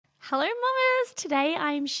Hello, mamas. Today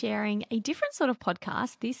I'm sharing a different sort of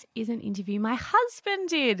podcast. This is an interview my husband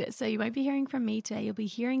did. So you won't be hearing from me today. You'll be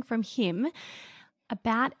hearing from him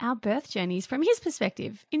about our birth journeys from his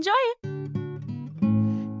perspective. Enjoy it.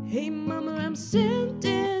 Hey, mama, I'm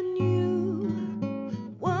sending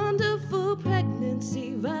you wonderful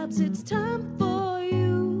pregnancy vibes. It's time for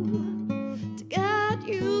you to guide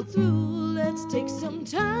you through. Let's take some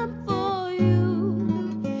time for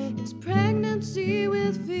you. It's Pregnancy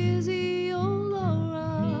with Physio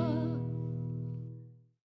Laura.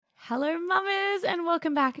 Hello, mamas, and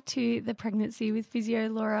welcome back to the Pregnancy with Physio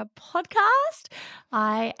Laura podcast.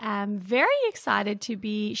 I am very excited to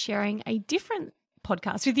be sharing a different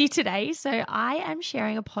podcast with you today. So I am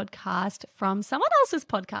sharing a podcast from someone else's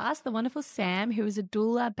podcast, the wonderful Sam, who is a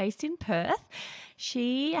doula based in Perth.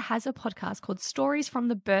 She has a podcast called Stories from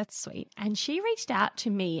the Birth Suite, and she reached out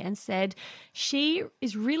to me and said she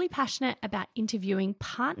is really passionate about interviewing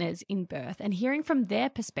partners in birth and hearing from their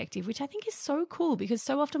perspective, which I think is so cool because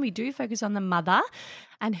so often we do focus on the mother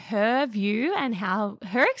and her view and how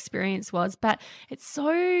her experience was, but it's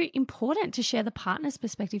so important to share the partner's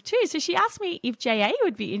perspective too. So she asked me if JA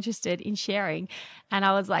would be interested in sharing, and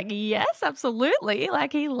I was like, yes, absolutely.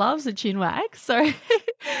 Like, he loves a chin wag. So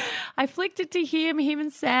I flicked it to him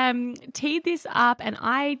and Sam teed this up, and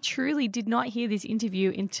I truly did not hear this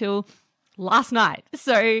interview until last night.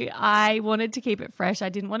 So I wanted to keep it fresh. I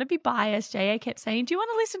didn't want to be biased. JA kept saying, do you want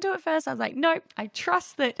to listen to it first? I was like, no, I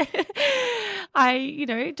trust that I,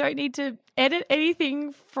 don't need to edit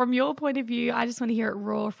anything from your point of view. I just want to hear it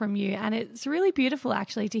raw from you. And it's really beautiful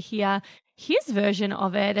actually to hear his version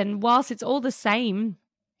of it. And whilst it's all the same,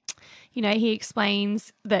 he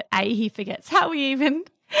explains that he forgets how we even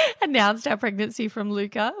announced our pregnancy from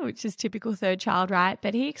Luca, which is typical third child, right?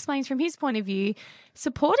 But he explains from his point of view,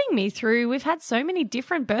 supporting me through, we've had so many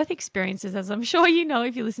different birth experiences, as I'm sure you know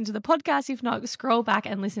if you listen to the podcast. If not, scroll back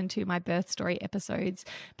and listen to my birth story episodes.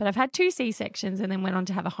 But I've had 2 C-sections and then went on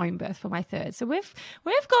to have a home birth for my third. So we've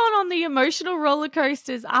gone on the emotional roller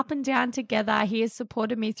coasters up and down together. He has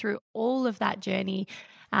supported me through all of that journey.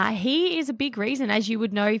 He is a big reason, as you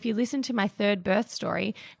would know if you listen to my third birth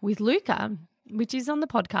story with Luca, which is on the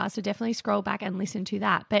podcast, so definitely scroll back and listen to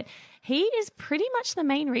that. But he is pretty much the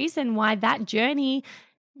main reason why that journey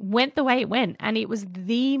went the way it went. And it was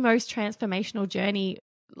the most transformational journey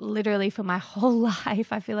literally for my whole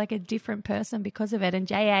life. I feel like a different person because of it. And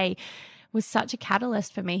JA was such a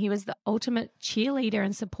catalyst for me. He was the ultimate cheerleader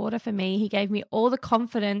and supporter for me. He gave me all the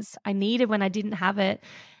confidence I needed when I didn't have it.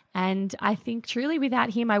 And I think truly without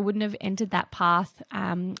him, I wouldn't have entered that path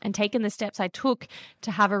and taken the steps I took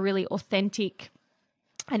to have a really authentic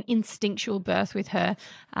and instinctual birth with her.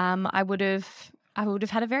 I would have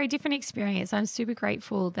had a very different experience. I'm super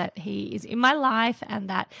grateful that he is in my life and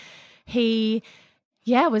that he,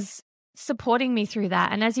 was supporting me through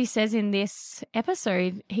that. And as he says in this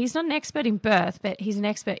episode, he's not an expert in birth, but he's an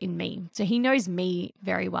expert in me. So he knows me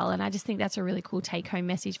very well. And I just think that's a really cool take-home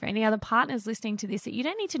message for any other partners listening to this, that you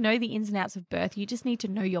don't need to know the ins and outs of birth. You just need to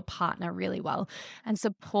know your partner really well and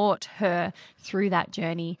support her through that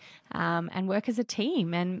journey and work as a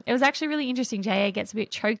team. And it was actually really interesting. JA gets a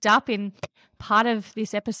bit choked up in part of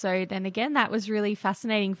this episode. And again, that was really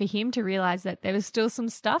fascinating for him to realize that there was still some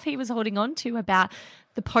stuff he was holding on to about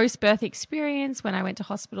the post-birth experience. When I went to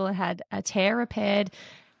hospital, I had a tear repaired,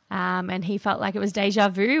 and he felt like it was deja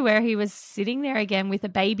vu where he was sitting there again with a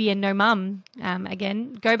baby and no mum.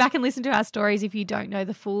 Again, go back and listen to our stories if you don't know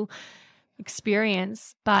the full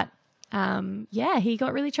experience. But he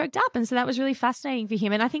got really choked up. And so that was really fascinating for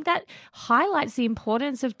him. And I think that highlights the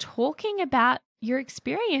importance of talking about your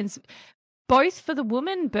experience, both for the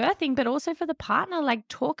woman birthing, but also for the partner. Like,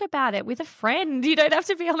 talk about it with a friend. You don't have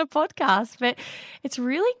to be on a podcast, but it's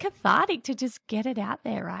really cathartic to just get it out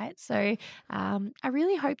there, right? So I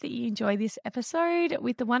really hope that you enjoy this episode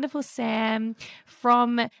with the wonderful Sam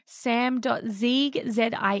from sam.zieg,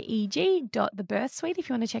 Z-I-E-G, The Birth Suite. If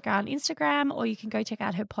you want to check her out on Instagram, or you can go check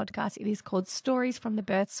out her podcast. It is called Stories from the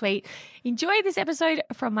Birth Suite. Enjoy this episode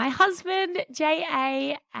from my husband,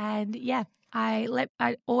 JA, and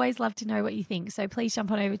I always love to know what you think. So please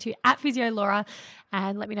jump on over to @PhysioLaura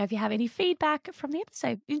and let me know if you have any feedback from the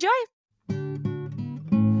episode. Enjoy.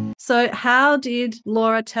 So how did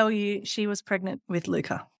Laura tell you she was pregnant with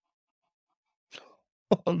Luca?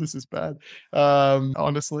 Oh, this is bad.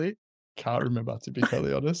 Honestly, can't remember, to be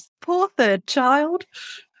totally honest. Poor third child.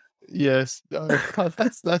 Yes,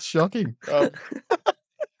 that's shocking.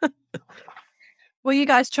 Were you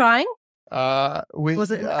guys trying? Was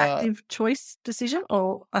it an active choice decision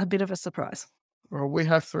or a bit of a surprise? Well, we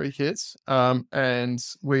have 3 kids, and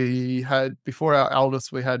we had, before our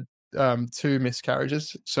eldest, we had two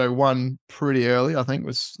miscarriages. So one pretty early, I think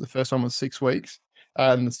was the first one was 6 weeks,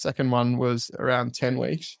 and the second one was around 10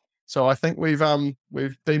 weeks. So I think we've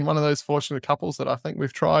been one of those fortunate couples that I think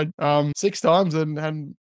we've tried 6 times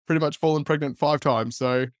and pretty much fallen pregnant 5 times.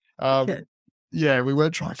 So yeah, we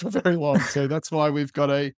weren't trying for very long. So that's why we've got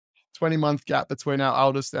a 20-month gap between our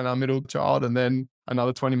eldest and our middle child, and then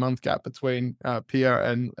another 20-month gap between Pia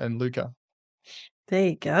and Luca. There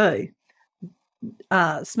you go.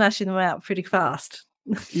 Smashing them out pretty fast.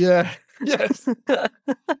 Yeah. Yes.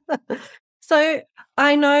 So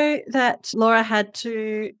I know that Laura had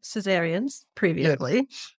 2 cesareans previously.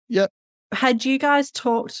 Yep. Had you guys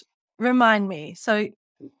talked, remind me, so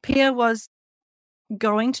Pia was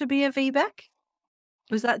going to be a VBAC?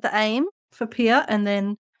 Was that the aim for Pia, and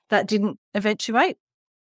then that didn't eventuate?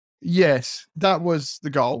 Yes, that was the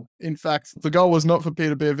goal. In fact, the goal was not for Pia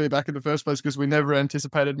to be a VBAC in the first place, because we never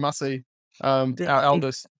anticipated Mussy, our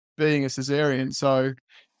eldest, being a cesarean. So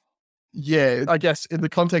yeah, I guess in the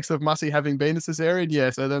context of Mussy having been a cesarean, yeah,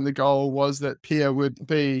 so then the goal was that Pia would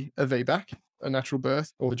be a VBAC, a natural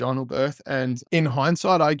birth or vaginal birth. And in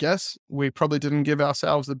hindsight, I guess we probably didn't give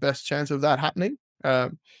ourselves the best chance of that happening.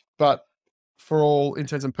 But for all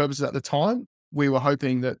intents and purposes at the time, we were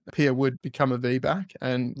hoping that Pia would become a VBAC,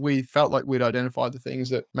 and we felt like we'd identified the things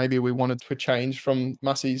that maybe we wanted to change from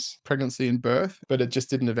Mussy's pregnancy and birth, but it just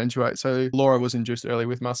didn't eventuate. So Laura was induced early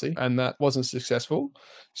with Mussy, and that wasn't successful.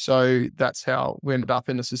 So that's how we ended up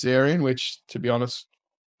in a cesarean, which, to be honest,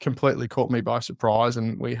 completely caught me by surprise,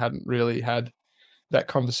 and we hadn't really had that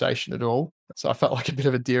conversation at all. So I felt like a bit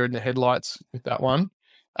of a deer in the headlights with that one.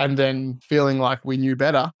 And then feeling like we knew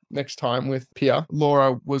better next time with Pia,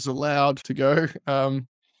 Laura was allowed to go, I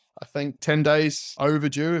think 10 days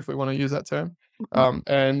overdue, if we want to use that term.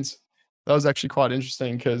 And that was actually quite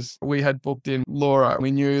interesting, because we had booked in Laura.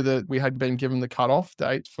 We knew that we had been given the cutoff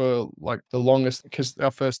date for like the longest, because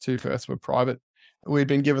our first 2 births were private. We'd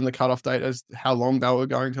been given the cutoff date as how long they were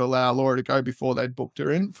going to allow Laura to go before they'd booked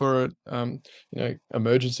her in for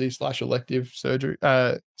emergency/elective surgery,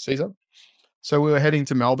 Caesar. So we were heading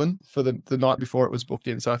to Melbourne for the night before it was booked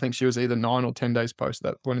in. So I think she was either 9 or 10 days post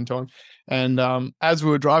that point in time. And as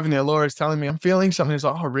we were driving there, Laura's telling me, I'm feeling something. It's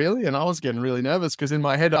like, oh, really? And I was getting really nervous, because in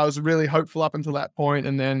my head, I was really hopeful up until that point.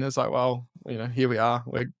 And then it's like, well, here we are.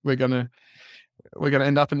 We're going to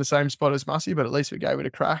end up in the same spot as Mussy, but at least we gave it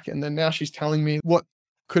a crack. And then now she's telling me what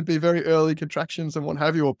could be very early contractions and what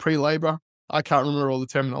have you, or pre-labor. I can't remember all the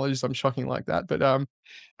terminology, so I'm shocking like that. But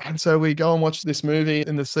and so we go and watch this movie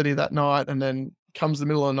in the city that night, and then comes the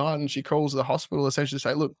middle of the night and she calls the hospital essentially to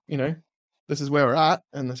say, look, this is where we're at.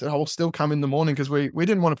 And they said, I will still come in the morning, because we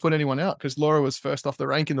didn't want to put anyone out, because Laura was first off the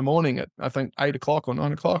rank in the morning at, I think, 8 o'clock or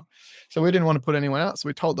 9 o'clock. So we didn't want to put anyone out. So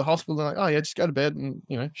we told the hospital, they're like, oh yeah, just go to bed and,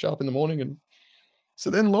 show up in the morning. And so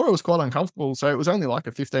then Laura was quite uncomfortable. So it was only like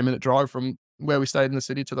a 15-minute drive from where we stayed in the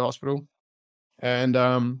city to the hospital.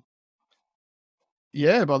 And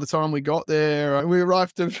yeah, by the time we got there, we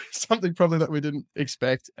arrived at something probably that we didn't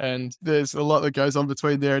expect. And there's a lot that goes on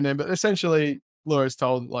between there and then. But essentially, Laura's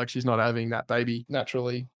told like she's not having that baby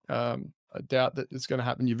naturally. I doubt that it's going to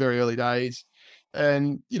happen in your very early days.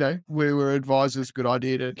 And, we were advised it's a good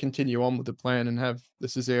idea to continue on with the plan and have the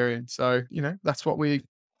cesarean. So, that's what we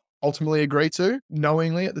ultimately agreed to.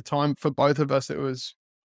 Knowingly at the time, for both of us, it was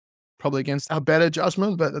probably against our better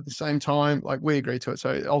judgment, but at the same time, like, we agreed to it.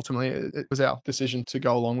 So ultimately it was our decision to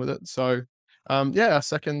go along with it. So our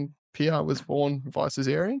second Pia was born via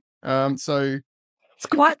cesarean. So it's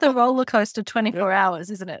quite the roller coaster 24 hours,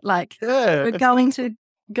 isn't it? Like, yeah, we're going to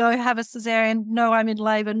go have a cesarean. No, I'm in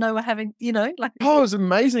labor. No, we're having, like. Oh, it was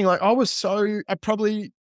amazing. Like, I was so,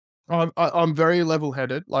 I'm very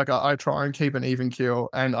level-headed. Like, I try and keep an even keel.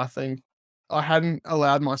 And I think I hadn't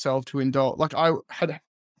allowed myself to indulge. Like, I had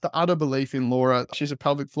the utter belief in Laura. She's a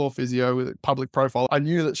pelvic floor physio with a public profile. I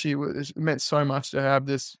knew that it meant so much to have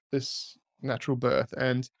this natural birth,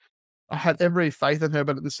 and I had every faith in her,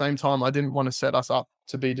 but at the same time, I didn't want to set us up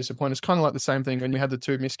to be disappointed. It's kind of like the same thing when we had the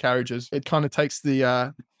 2 miscarriages. It kind of takes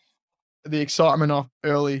the excitement off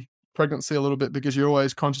early pregnancy a little bit, because you're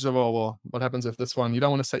always conscious of, oh, well, what happens if this one? You don't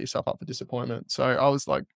want to set yourself up for disappointment. So I was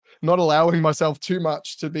like not allowing myself too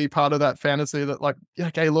much to be part of that fantasy that, like, yeah,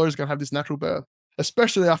 okay, Laura's going to have this natural birth,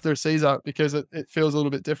 especially after a Caesar, because it feels a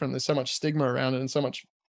little bit different. There's so much stigma around it and so much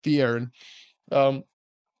fear. And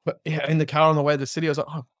but yeah, in the car on the way to the city, I was like,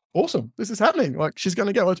 oh, awesome, this is happening. Like, she's going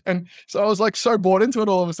to get it. And so I was like so bought into it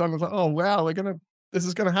all of a sudden. I was like, oh wow, this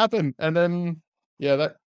is going to happen. And then, yeah,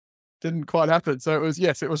 that didn't quite happen. So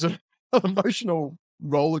it was an emotional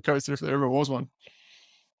roller coaster, if there ever was one.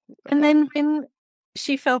 And then when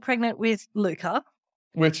she fell pregnant with Luca,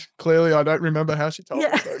 which clearly I don't remember how she told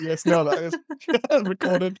Yeah. me. So yes, no, that is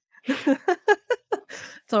recorded.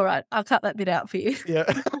 It's all right. I'll cut that bit out for you.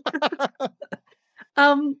 Yeah.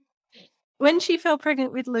 When she fell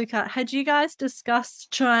pregnant with Luca, had you guys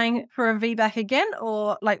discussed trying for a VBAC again,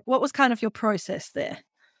 or like what was kind of your process there?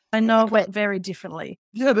 I know it went very differently.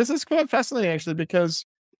 Yeah, this is quite fascinating actually, because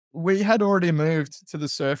we had already moved to the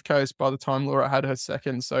Surf Coast by the time Laura had her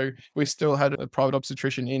second. So we still had a private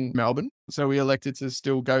obstetrician in Melbourne. So we elected to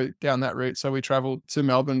still go down that route. So we traveled to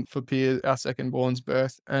Melbourne for Pia, our second born's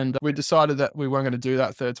birth. And we decided that we weren't going to do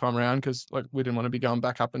that third time around because like we didn't want to be going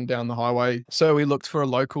back up and down the highway. So we looked for a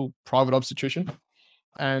local private obstetrician.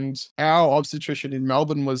 And our obstetrician in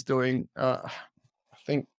Melbourne was doing, I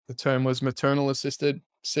think the term was maternal assisted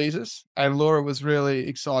Caesars, and Laura was really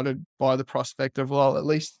excited by the prospect of, well, at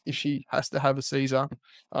least if she has to have a Caesar,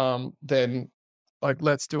 then like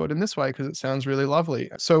let's do it in this way because it sounds really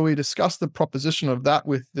lovely. So we discussed the proposition of that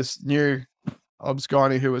with this new obs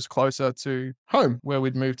gynae who was closer to home where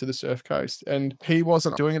we'd moved to the Surf Coast, and he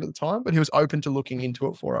wasn't doing it at the time, but he was open to looking into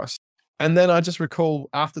it for us. And then I just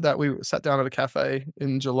recall after that we sat down at a cafe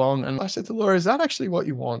in Geelong, and I said to Laura, "Is that actually what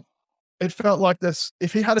you want?" It felt like this.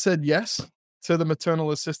 If he had said yes to the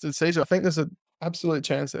maternal assisted Caesar, I think there's an absolute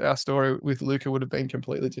chance that our story with Luca would have been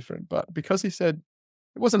completely different. But because he said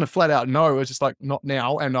it wasn't a flat out no, it was just like not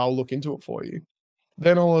now, and I'll look into it for you.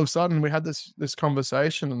 Then all of a sudden we had this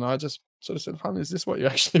conversation, and I just sort of said, "Honey, is this what you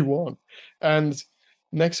actually want?" And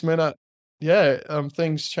next minute,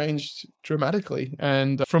 things changed dramatically.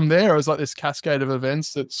 And from there, it was like this cascade of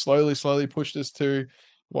events that slowly pushed us to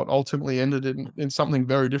what ultimately ended in something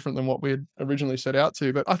very different than what we had originally set out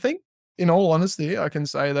to. But I think, in all honesty, I can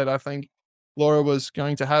say that I think Laura was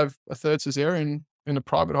going to have a third cesarean in a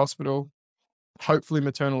private hospital, hopefully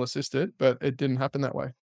maternal assisted, but it didn't happen that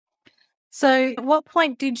way. So at what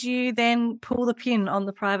point did you then pull the pin on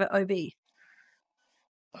the private OB?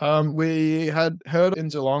 We had heard in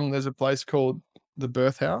Geelong there's a place called the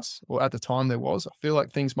Birth House, or at the time there was. I feel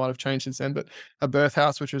like things might have changed since then, but a birth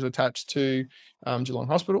house which was attached to Geelong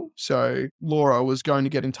Hospital. So Laura was going to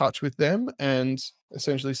get in touch with them and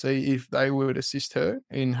essentially see if they would assist her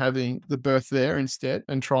in having the birth there instead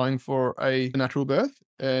and trying for a natural birth.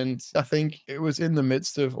 And I think it was in the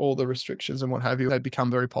midst of all the restrictions and what have you, they'd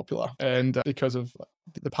become very popular. And because of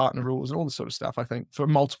the partner rules and all this sort of stuff, I think for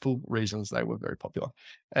multiple reasons, they were very popular.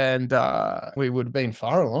 And we would have been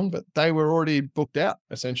far along, but they were already booked out,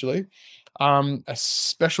 essentially,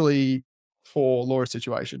 especially for Laura's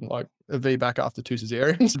situation, like a VBAC after 2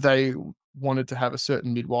 cesareans. They wanted to have a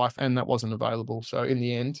certain midwife, and that wasn't available. So in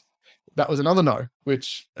the end, that was another no,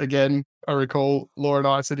 which again, I recall Laura and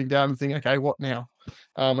I sitting down and thinking, okay, what now?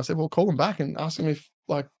 I said, well, call them back and ask them if,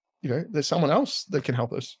 like, there's someone else that can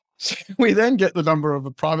help us. So we then get the number of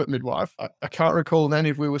a private midwife. I can't recall then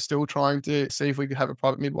if we were still trying to see if we could have a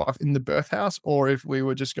private midwife in the birth house or if we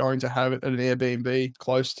were just going to have it at an Airbnb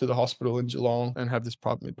close to the hospital in Geelong and have this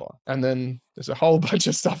private midwife. And then there's a whole bunch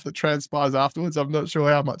of stuff that transpires afterwards. I'm not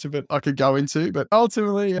sure how much of it I could go into, but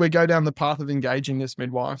ultimately we go down the path of engaging this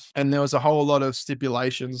midwife. And there was a whole lot of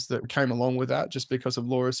stipulations that came along with that just because of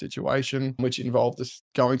Laura's situation, which involved us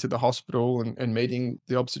going to the hospital and meeting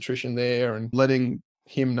the obstetrician there and letting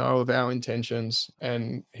him know of our intentions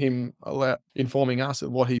and him informing us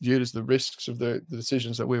of what he viewed as the risks of the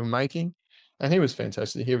decisions that we were making. And he was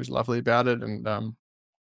fantastic. He was lovely about it, and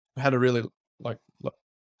had a really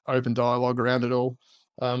open dialogue around it all.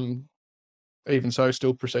 Even so,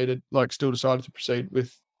 still decided to proceed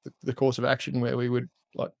with the course of action where we would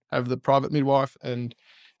have the private midwife and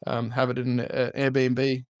have it in an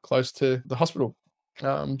Airbnb close to the hospital.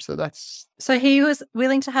 So he was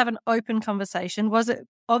willing to have an open conversation. Was it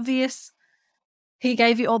obvious he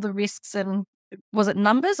gave you all the risks, and was it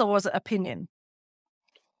numbers or was it opinion?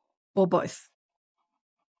 Or both?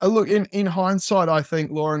 Look, in hindsight, I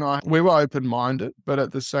think Laura and I, we were open-minded, but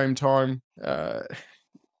at the same time,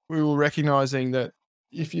 we were recognizing that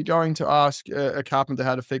if you're going to ask a carpenter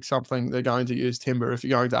how to fix something, they're going to use timber. If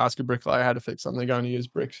you're going to ask a bricklayer how to fix something, they're going to use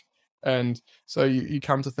bricks. And so you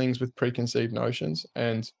come to things with preconceived notions,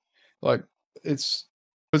 and it's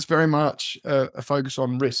very much a focus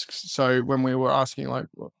on risks. So when we were asking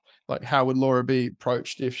how would Laura be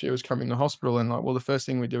approached if she was coming to hospital, and the first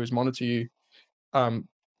thing we do is monitor you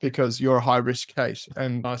because you're a high risk case.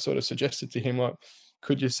 And I sort of suggested to him,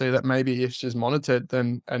 could you see that maybe if she's monitored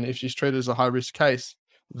then, and if she's treated as a high risk case,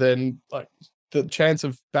 then the chance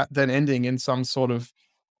of that then ending in some sort of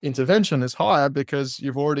intervention is higher because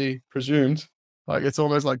you've already presumed, it's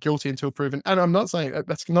almost like guilty until proven. And I'm not saying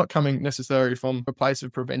that's not coming necessarily from a place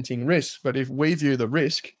of preventing risk, but if we view the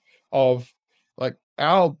risk of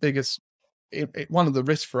our biggest one of the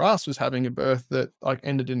risks for us was having a birth that like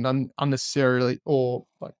ended in unnecessarily or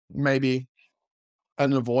like maybe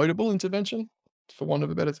an avoidable intervention, for want of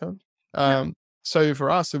a better term. So for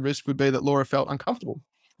us, the risk would be that Laura felt uncomfortable.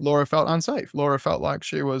 Laura felt unsafe. Laura felt like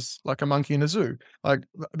she was like a monkey in a zoo. Like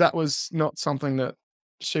that was not something that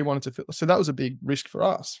she wanted to feel. So that was a big risk for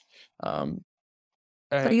us.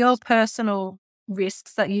 So your personal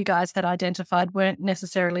risks that you guys had identified weren't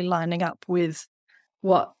necessarily lining up with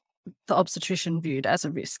what the obstetrician viewed as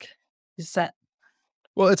a risk. Is that?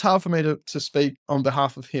 Well, it's hard for me to speak on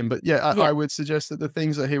behalf of him, but I would suggest that the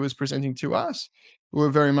things that he was presenting to us were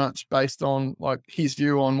very much based on like his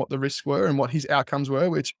view on what the risks were and what his outcomes were,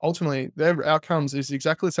 which ultimately their outcomes is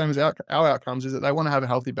exactly the same as our outcomes, is that they want to have a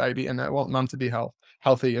healthy baby and they want mum to be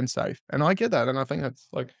healthy and safe. And I get that. And I think that's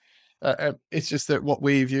like, it's just that what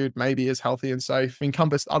we viewed maybe as healthy and safe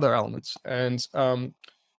encompassed other elements. And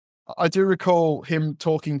I do recall him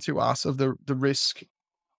talking to us of the risk,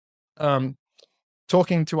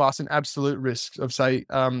 talking to us in absolute risks of say,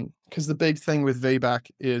 because the big thing with VBAC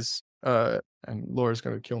is, and Laura's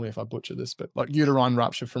going to kill me if I butcher this, but like uterine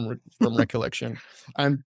rupture from recollection.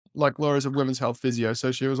 And like Laura's a women's health physio,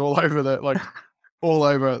 so she was all over all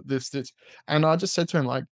over this. And I just said to him,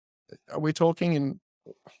 like, are we talking in,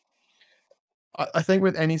 I think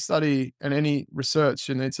with any study and any research,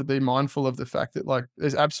 you need to be mindful of the fact that like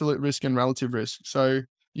there's absolute risk and relative risk. So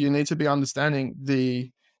you need to be understanding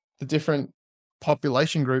the different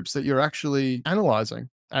population groups that you're actually analyzing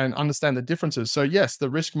and understand the differences. So yes, the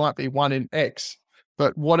risk might be 1 in X,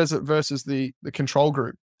 but what is it versus the control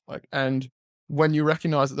group? Like, and when you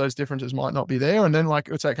recognize that those differences might not be there, and then like,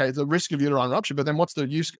 it's okay, it's a risk of uterine rupture, but then what's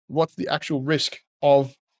the actual risk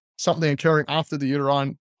of something occurring after the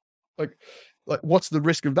uterine? Like what's the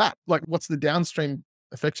risk of that? Like, what's the downstream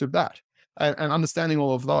effects of that? And understanding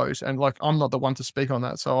all of those. And like, I'm not the one to speak on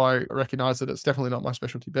that. So I recognize that it's definitely not my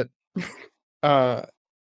specialty, but,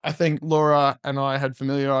 I think Laura and I had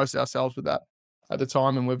familiarized ourselves with that at the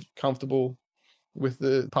time, and we're comfortable with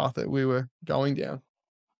the path that we were going down.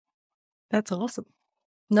 That's awesome.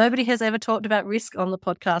 Nobody has ever talked about risk on the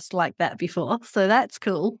podcast like that before, so that's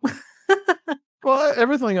cool. Well,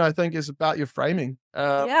 everything I think is about your framing.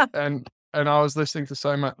 Yeah. And I was listening to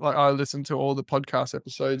so much, like I listened to all the podcast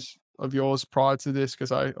episodes of yours prior to this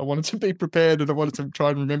because I wanted to be prepared and I wanted to try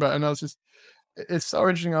and remember. And it's so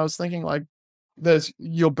interesting. I was thinking like, there's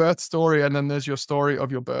your birth story and then there's your story of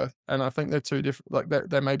your birth. And I think they're two different, like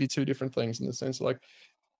there may be two different things in the sense like,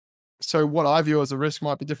 so what I view as a risk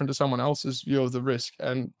might be different to someone else's view of the risk.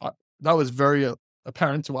 And that was very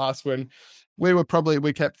apparent to us when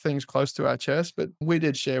we kept things close to our chest, but we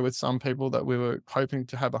did share with some people that we were hoping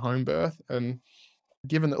to have a home birth. And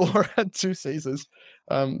given that Laura had 2 Caesars,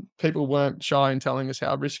 people weren't shy in telling us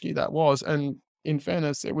how risky that was. And in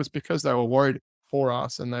fairness, it was because they were worried for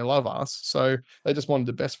us and they love us. So they just wanted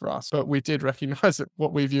the best for us. But we did recognize that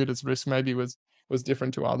what we viewed as risk maybe was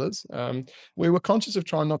different to others. We were conscious of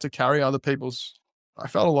trying not to carry other people's, I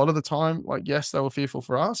felt a lot of the time, like, yes, they were fearful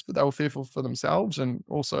for us, but they were fearful for themselves. And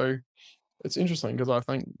also it's interesting because I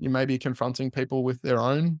think you may be confronting people with their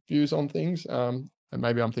own views on things. And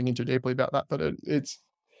maybe I'm thinking too deeply about that, but it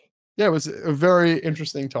was a very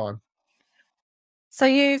interesting time. So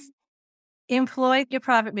you've employed your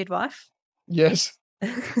private midwife? Yes.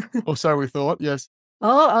 Or so we thought, yes.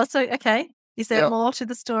 Oh, so okay. Is there more to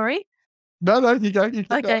the story? No, you go.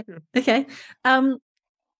 Okay. Go. Okay.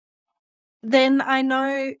 Then I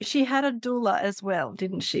know she had a doula as well,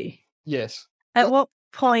 didn't she? Yes. At what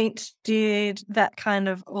point did that kind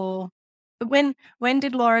of when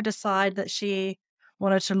did Laura decide that she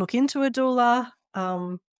wanted to look into a doula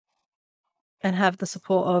and have the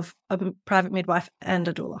support of a private midwife and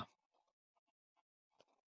a doula?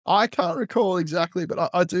 I can't recall exactly, but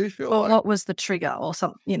I do feel like... what was the trigger or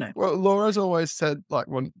something, Well, Laura's always said, like,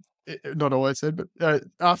 not always said, but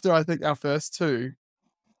after I think our first 2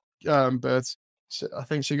 births, I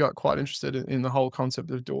think she got quite interested in the whole concept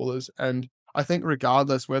of doulas. And I think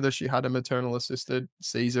regardless whether she had a maternal assisted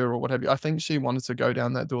Caesar or what have you, I think she wanted to go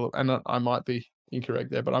down that doula. And I might be incorrect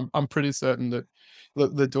there, but I'm pretty certain that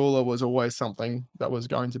the doula was always something that was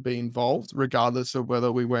going to be involved, regardless of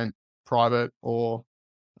whether we went private or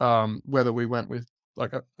whether we went with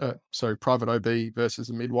like private OB versus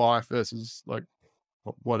a midwife versus like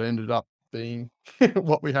what ended up being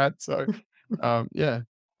what we had. So yeah.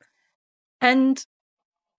 And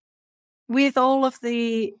with all of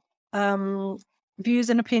the views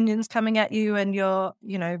and opinions coming at you and you're,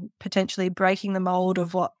 potentially breaking the mold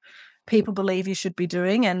of what people believe you should be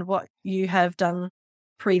doing and what you have done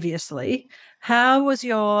previously, how was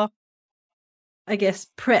your, I guess,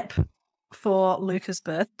 prep for Luca's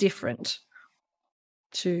birth different?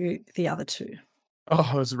 to the other two?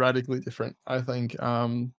 Oh, it was radically different, I think.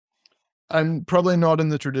 And probably not in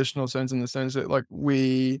the traditional sense, in the sense that like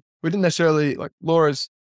we didn't necessarily like Laura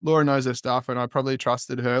knows her stuff, and I probably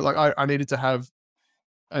trusted her. Like I needed to have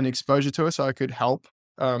an exposure to her so I could help.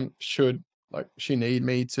 Should like she need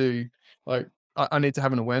me to, like I need to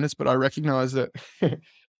have an awareness, but I recognize that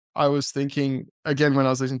I was thinking again when I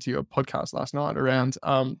was listening to your podcast last night around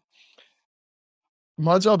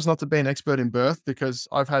my job's not to be an expert in birth, because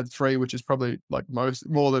I've had 3, which is probably like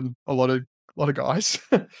more than a lot of guys.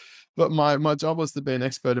 But my job was to be an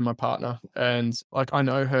expert in my partner, and like I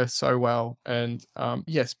know her so well. And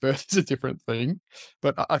yes, birth is a different thing,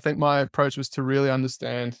 but I think my approach was to really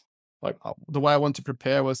understand, like the way I wanted to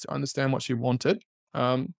prepare was to understand what she wanted,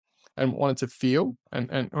 and wanted to feel,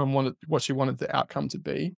 and wanted what she wanted the outcome to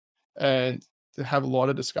be, and to have a lot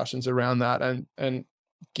of discussions around that. And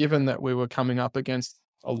given that we were coming up against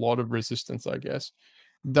a lot of resistance, I guess,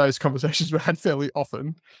 those conversations were had fairly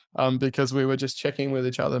often, because we were just checking with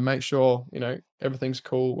each other, make sure, everything's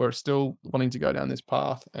cool. We're still wanting to go down this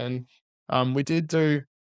path. And we did do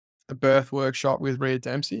a birth workshop with Rhea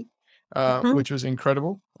Dempsey, which was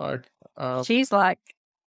incredible. Like she's like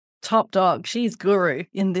top dog. She's guru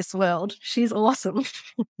in this world. She's awesome.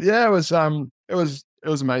 Yeah, it was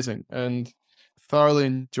amazing, and thoroughly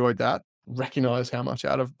enjoyed that. Recognize how much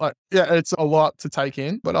it's a lot to take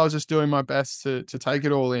in, but I was just doing my best to take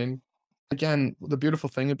it all in. Again, the beautiful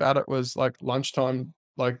thing about it was like lunchtime,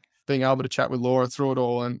 like being able to chat with Laura through it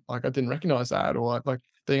all, and like I didn't recognize that, or like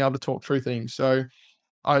being able to talk through things. So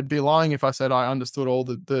I'd be lying if I said I understood all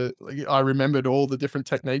I remembered all the different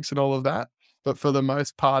techniques and all of that. But for the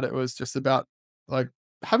most part, it was just about like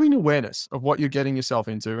having awareness of what you're getting yourself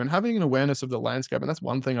into, and having an awareness of the landscape. And that's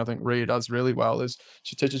one thing I think Rhea does really well, is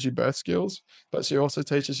she teaches you birth skills, but she also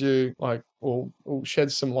teaches you like, or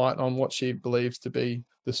sheds some light on what she believes to be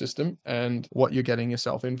the system and what you're getting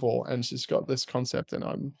yourself in for. And she's got this concept,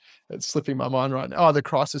 and it's slipping my mind right now, the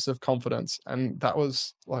crisis of confidence. And that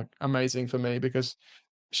was like amazing for me, because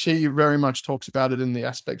she very much talks about it in the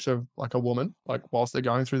aspects of like a woman, like whilst they're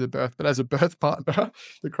going through the birth. But as a birth partner,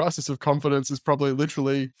 the crisis of confidence is probably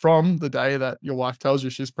literally from the day that your wife tells you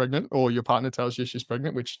she's pregnant, or your partner tells you she's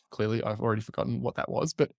pregnant, which clearly I've already forgotten what that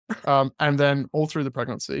was. But and then all through the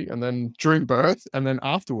pregnancy, and then during birth, and then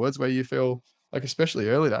afterwards, where you feel like, especially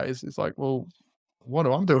early days, it's like, well, what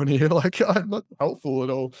am I doing here? Like, I'm not helpful at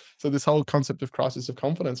all. So this whole concept of crisis of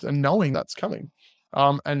confidence, and knowing that's coming.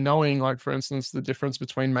 And knowing, like, for instance, the difference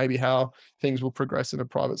between maybe how things will progress in a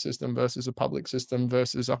private system versus a public system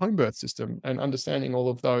versus a home birth system, and understanding all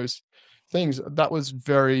of those things, that was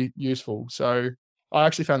very useful. So I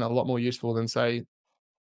actually found that a lot more useful than, say,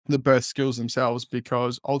 the birth skills themselves,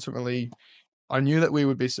 because ultimately I knew that we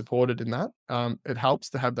would be supported in that. It helps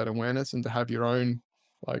to have that awareness and to have your own,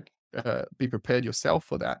 like, be prepared yourself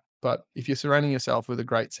for that. But if you're surrounding yourself with a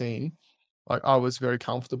great team, like I was very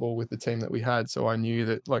comfortable with the team that we had. So I knew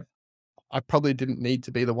that, like, I probably didn't need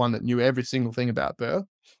to be the one that knew every single thing about birth,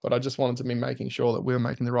 but I just wanted to be making sure that we were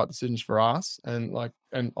making the right decisions for us. And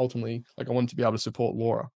ultimately, like, I wanted to be able to support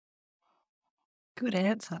Laura. Good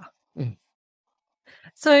answer.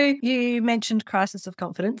 So you mentioned crisis of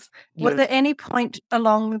confidence. Yes. Was there any point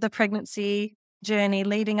along the pregnancy journey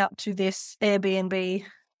leading up to this Airbnb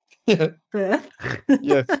birth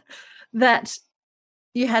Yes. that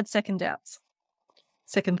you had second doubts,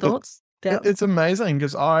 second thoughts? Doubts? It's amazing,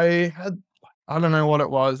 because I don't know what it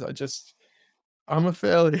was. I'm a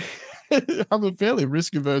fairly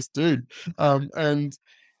risk averse dude. And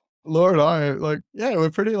Laura and I, like,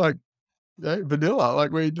 we're pretty like vanilla.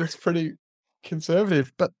 Like, we're just pretty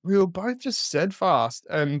conservative, but we were both just steadfast.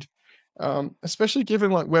 And especially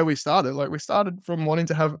given like where we started, like we started from wanting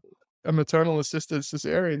to have a maternal assisted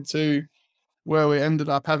cesarean to where we ended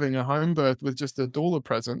up having a home birth with just a doula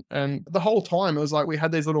present. And the whole time it was like we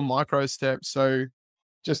had these little micro steps. So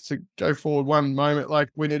just to go forward one moment, like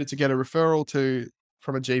we needed to get a referral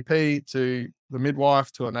from a GP to the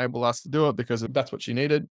midwife to enable us to do it, because that's what she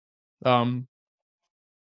needed.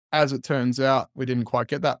 As it turns out, we didn't quite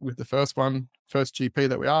get that with the first GP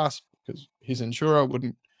that we asked, because his insurer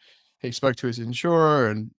he spoke to his insurer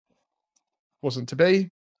and wasn't to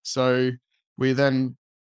be. So we then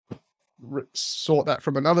sought that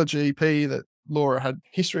from another GP that Laura had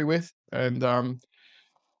history with, and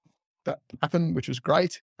that happened, which was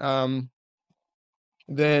great.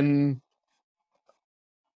 Then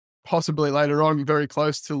possibly later on, very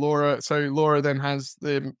close to Laura. So Laura then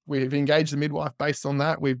we've engaged the midwife based on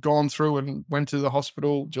that. We've gone through and went to the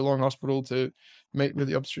hospital, Geelong Hospital, to meet with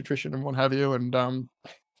the obstetrician and what have you. And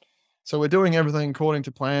So we're doing everything according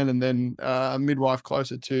to plan, and then a midwife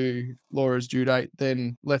closer to Laura's due date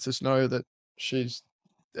then lets us know that she's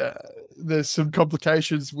there's some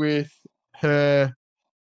complications with her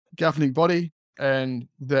governing body, and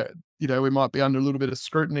that we might be under a little bit of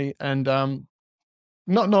scrutiny, and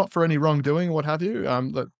not for any wrongdoing or what have you,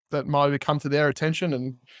 that might have come to their attention,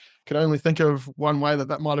 and can only think of one way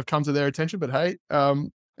that might have come to their attention. But hey,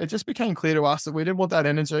 it just became clear to us that we didn't want that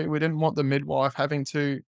energy. We didn't want the midwife having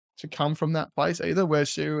to come from that place either, where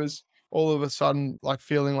she was all of a sudden like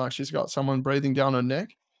feeling like she's got someone breathing down her neck.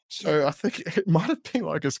 So I think it might have been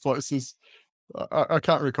like as close as I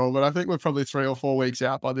can't recall, but I think we're probably 3 or 4 weeks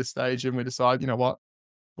out by this stage, and we decide, you know what,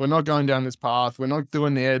 we're not going down this path. We're not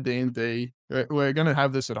doing the Airbnb. We're going to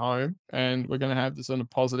have this at home, and we're going to have this in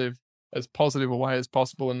as positive a way as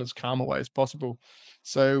possible and as calm a way as possible.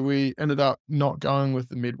 So we ended up not going with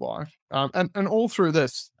the midwife. And all through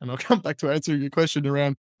this, and I'll come back to answering your question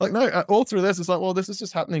around, like, no, all through this, it's like, well, this is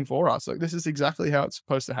just happening for us. Like, this is exactly how it's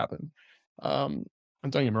supposed to happen.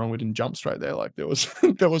 And don't get me wrong, we didn't jump straight there. Like, there was a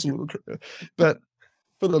little, but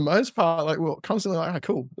for the most part, like, we're constantly like, oh,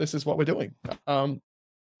 cool, this is what we're doing.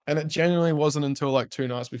 And it genuinely wasn't until like 2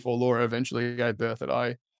 nights before Laura eventually gave birth that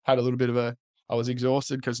I had a little bit of I was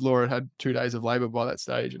exhausted because Laura had 2 days of labor by that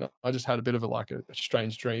stage. And I just had a bit of a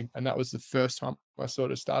strange dream. And that was the first time I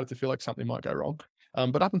sort of started to feel like something might go wrong.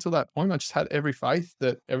 But up until that point, I just had every faith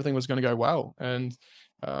that everything was going to go well. And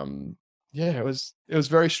yeah, it was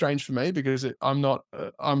very strange for me because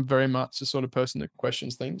I'm very much the sort of person that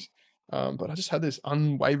questions things. But I just had this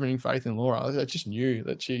unwavering faith in Laura. I just knew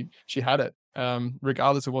that she had it,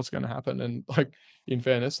 regardless of what's going to happen. And like, in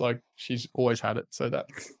fairness, like, she's always had it. So that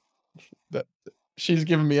she's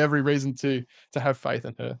given me every reason to have faith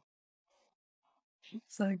in her.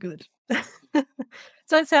 So good.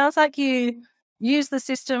 So it sounds like you used the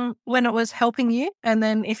system when it was helping you, and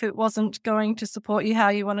then if it wasn't going to support you how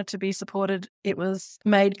you wanted to be supported, it was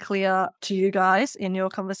made clear to you guys in your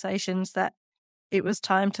conversations that it was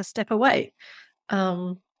time to step away.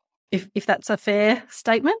 If that's a fair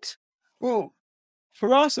statement. Well,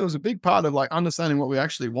 for us, it was a big part of like understanding what we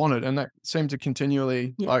actually wanted, and that seemed to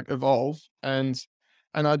continually like evolve. And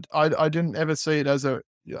I didn't ever see it as a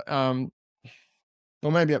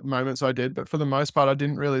or maybe at moments I did, but for the most part, I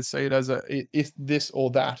didn't really see it as if this or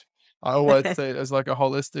that. I always see it as like a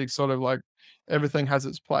holistic sort of like everything has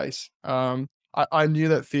its place. I knew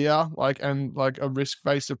that fear, and a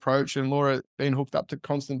risk-based approach, and Laura being hooked up to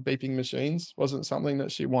constant beeping machines wasn't something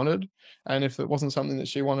that she wanted. And if it wasn't something that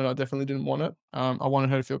she wanted, I definitely didn't want it. I wanted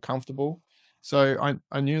her to feel comfortable. So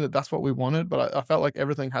I knew that that's what we wanted, but I felt like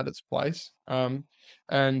everything had its place. And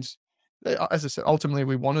as I said, ultimately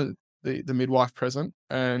we wanted the midwife present,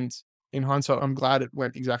 and in hindsight, I'm glad it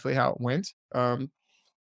went exactly how it went.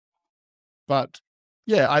 But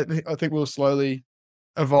yeah, I think we were slowly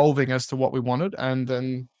evolving as to what we wanted, and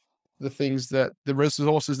then the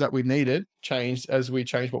resources that we needed changed as we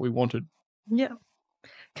changed what we wanted. Yeah.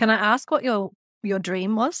 Can I ask what your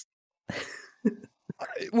dream was?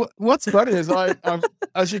 What's funny is I'm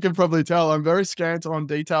as you can probably tell, I'm very scant on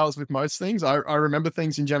details with most things. I remember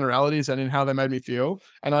things in generalities and in how they made me feel.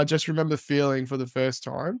 And I just remember feeling for the first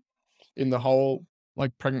time in the whole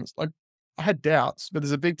like pregnancy, like I had doubts, but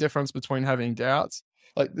there's a big difference between having doubts.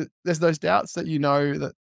 Like there's those doubts that you know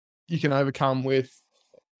that you can overcome with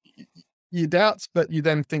your doubts, but you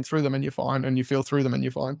then think through them and you're fine, and you feel through them and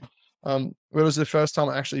you're fine. It was the first time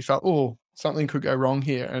I actually felt, oh, something could go wrong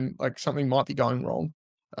here, and like something might be going wrong.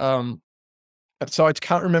 So I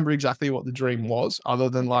can't remember exactly what the dream was, other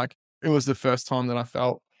than like it was the first time that I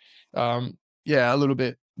felt, a little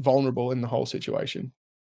bit vulnerable in the whole situation.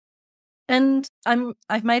 And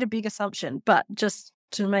I've made a big assumption, but just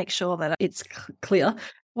to make sure that it's clear,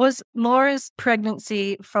 was Laura's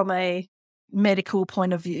pregnancy from a medical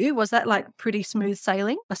point of view, was that like pretty smooth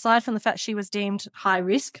sailing? Aside from the fact she was deemed high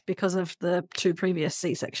risk because of the 2 previous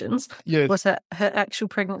C-sections, was her actual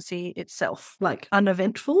pregnancy itself like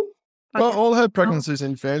uneventful? Well, all her pregnancies,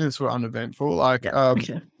 in fairness, were uneventful. Like,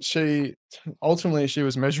 she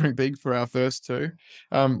was measuring big for our first 2.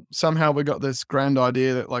 Somehow we got this grand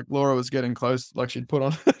idea that like Laura was getting close, like she'd put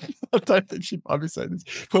on, I don't think she'd probably say this,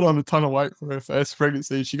 put on a ton of weight for her first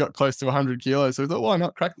pregnancy. She got close to 100 kilos. So we thought, why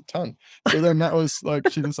not crack the ton? So then that was like,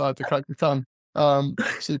 she decided to crack the ton.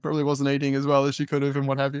 She probably wasn't eating as well as she could have and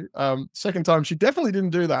what have you. Second time, she definitely didn't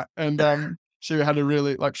do that. And she had a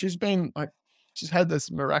really, like, she's had this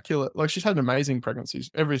miraculous, like she's had amazing pregnancies,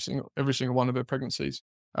 every single one of her pregnancies.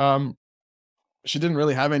 She didn't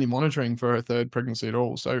really have any monitoring for her 3rd pregnancy at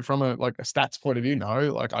all. So from a stats point of view,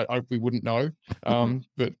 no, like we wouldn't know.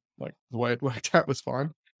 But like the way it worked out was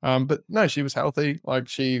fine. But no, she was healthy. Like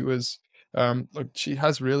she was, like she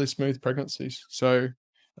has really smooth pregnancies. So,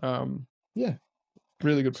 yeah,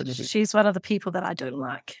 really good pregnancy. She's one of the people that I don't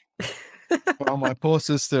like. Well, my poor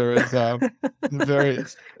sister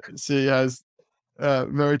is she has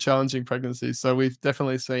very challenging pregnancies. So we've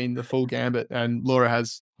definitely seen the full gambit, and Laura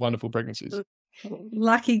has wonderful pregnancies.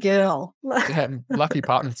 Lucky girl. Yeah, lucky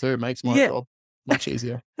partner too. Makes my job much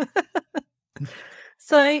easier.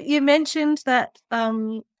 So you mentioned that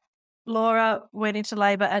Laura went into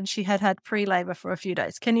labour and she had pre-labour for a few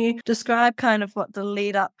days. Can you describe kind of what the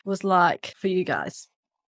lead up was like for you guys?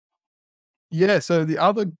 Yeah, so the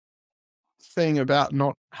other thing about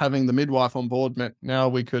not having the midwife on board meant now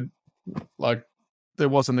we could, like, there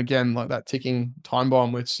wasn't again like that ticking time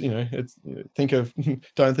bomb, which, it's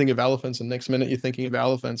don't think of elephants and next minute you're thinking of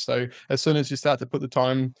elephants. So as soon as you start to put the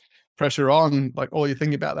time pressure on, like all you're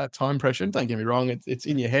thinking about that time pressure, don't get me wrong, it's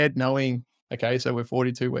in your head knowing, okay, so we're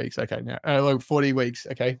 42 weeks. Okay, now like 40 weeks.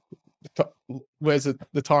 Okay, where's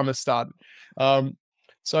the timer started?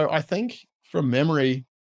 So I think from memory,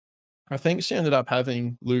 I think she ended up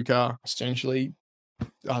having Luca essentially,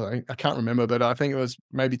 I can't remember, but I think it was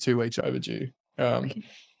maybe 2 weeks overdue.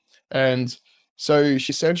 And so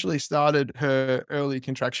she essentially started her early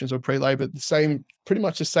contractions or pre-labor pretty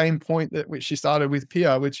much the same point that which she started with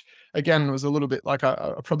Pia, which again was a little bit like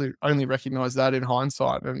I probably only recognized that in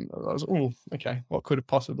hindsight, and I was, oh, okay, what could have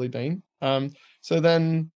possibly been? So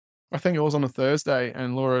then I think it was on a Thursday,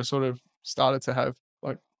 and Laura sort of started to have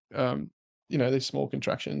like these small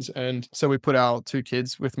contractions, and so we put our 2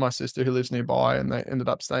 kids with my sister who lives nearby, and they ended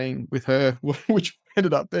up staying with her, which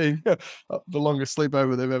ended up being the longest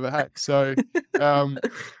sleepover they've ever had. So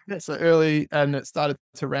so early, and it started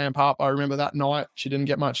to ramp up. I remember that night she didn't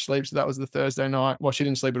get much sleep, so that was the Thursday night. Well, she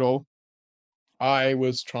didn't sleep at all. I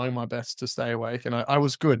was trying my best to stay awake, and I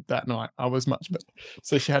was good that night. I was much better.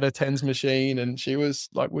 So she had a TENS machine, and she was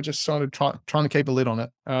like, we're just sort of trying to keep a lid on it.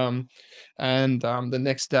 And the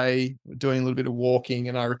next day doing a little bit of walking,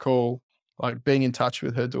 and I recall like being in touch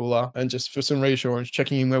with her doula and just for some reassurance,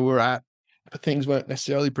 checking in where we were at, but things weren't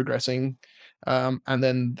necessarily progressing. And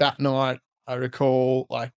then that night I recall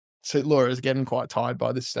so Laura is getting quite tired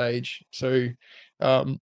by this stage. So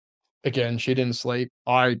again, she didn't sleep.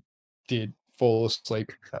 I did fall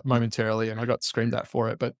asleep momentarily, and I got screamed at for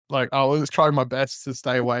it. But like I was trying my best to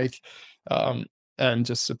stay awake and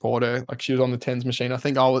just support her. Like she was on the TENS machine. I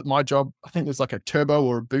think my job, I think there's like a turbo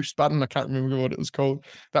or a boost button. I can't remember what it was called.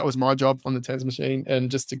 That was my job on the TENS machine.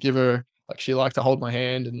 And just to give her, like she liked to hold my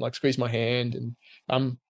hand and like squeeze my hand. And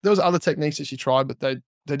there was other techniques that she tried, but they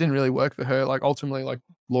didn't really work for her. Like ultimately, like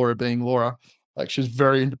Laura being Laura, like she's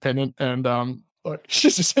very independent, and like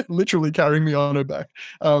she's just literally carrying me on her back.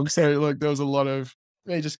 So like there was a lot of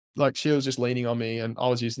me just like she was just leaning on me, and I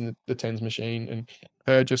was using the TENS machine, and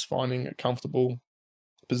her just finding a comfortable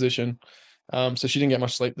position. So she didn't get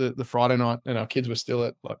much sleep the Friday night, and our kids were still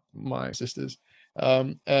at like my sister's.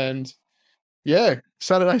 And yeah,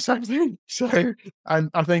 Saturday, same thing. So,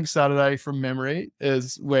 and I think Saturday from memory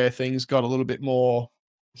is where things got a little bit more,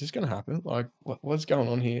 is this going to happen? Like what's going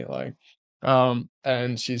on here? Like,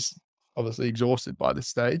 and she's obviously exhausted by this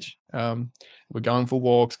stage. We're going for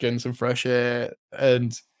walks, getting some fresh air,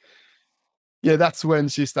 and yeah, that's when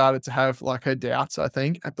she started to have like her doubts, I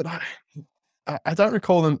think. But I don't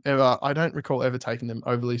recall them ever. I don't recall ever taking them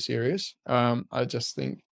overly serious. I just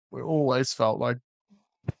think we always felt like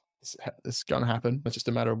this is going to happen. It's just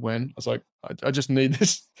a matter of when. I was like, I just need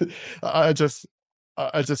this. I just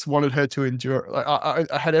wanted her to endure. Like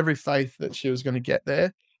I had every faith that she was going to get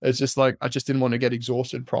there. It's just like, I just didn't want to get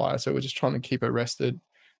exhausted prior. So we're just trying to keep her rested.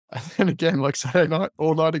 And then again, like Saturday night,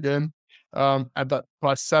 all night again.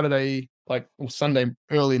 By Saturday, Sunday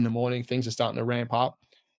early in the morning, things are starting to ramp up.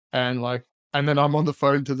 And then I'm on the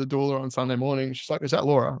phone to the doula on Sunday morning. She's like, is that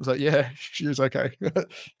Laura? I was like, yeah, she was okay.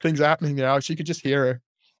 Things are happening now. She could just hear her.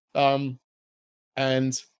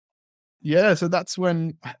 And yeah, so that's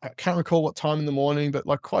when I can't recall what time in the morning, but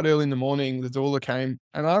like quite early in the morning, the doula came.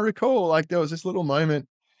 And I recall like there was this little moment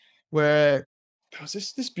where there was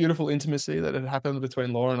this beautiful intimacy that had happened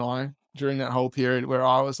between Laura and I during that whole period, where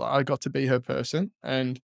I was like, I got to be her person,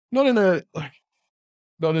 and not in an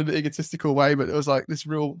egotistical way, but it was like this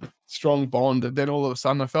real strong bond. And then all of a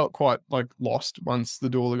sudden I felt quite like lost once the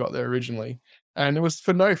doula got there originally. And it was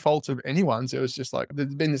for no fault of anyone's. It was just like,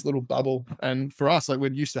 there'd been this little bubble. And for us, like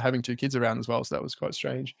we're used to having 2 kids around as well. So that was quite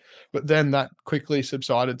strange. But then that quickly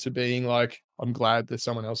subsided to being like, I'm glad there's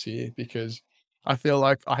someone else here, because I feel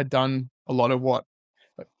like I had done a lot of what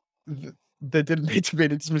there didn't need to be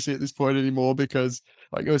an intimacy at this point anymore, because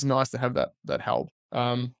like it was nice to have that help.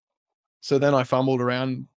 So then I fumbled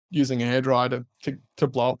around using a hairdryer to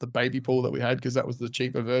blow up the baby pool that we had because that was the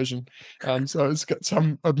cheaper version. So it's got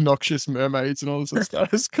some obnoxious mermaids and all this sort of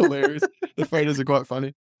stuff. It's hilarious. The photos are quite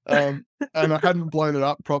funny. And I hadn't blown it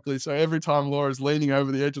up properly, so every time Laura's leaning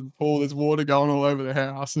over the edge of the pool, there's water going all over the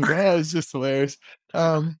house, and it's just hilarious.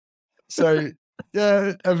 So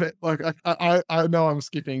yeah, like I know I'm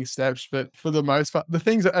skipping steps, but for the most part, the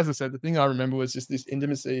things that, as I said, the thing I remember was just this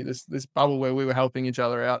intimacy, this bubble where we were helping each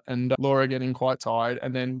other out, and Laura getting quite tired,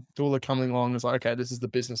 and then Doula coming along was like, okay, this is the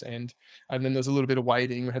business end, and then there's a little bit of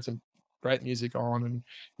waiting. We had some great music on, and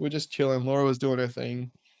we were just chilling. Laura was doing her thing.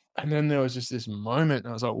 And then there was just this moment, and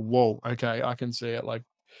I was like, whoa, okay, I can see it. Like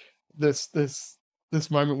this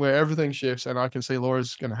moment where everything shifts, and I can see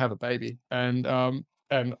Laura's going to have a baby. And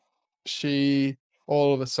she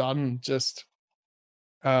all of a sudden just,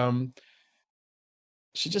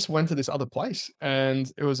 she just went to this other place,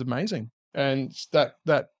 and it was amazing. And that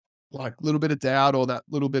like little bit of doubt, or that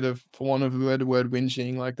little bit of, for want of a better word,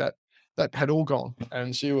 whinging, like that had all gone.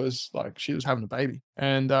 And she was having a baby,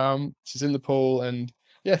 and she's in the pool, and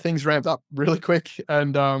yeah, things ramped up really quick,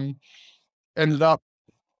 and ended up,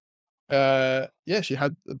 she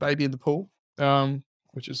had the baby in the pool,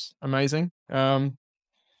 which is amazing.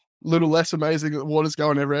 Little less amazing that the water's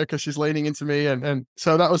going everywhere because she's leaning into me, and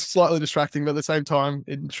so that was slightly distracting, but at the same time,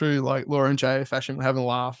 in true like Laura and Jay fashion, we're having a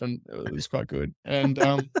laugh, and it was quite good. And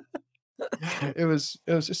it was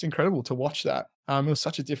just incredible to watch that. It was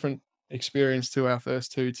such a different experience to our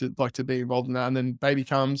first two, to be involved in that, and then baby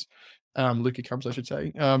comes. Luca comes, I should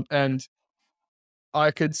say. And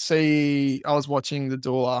I could see, I was watching the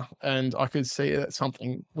doula, and I could see that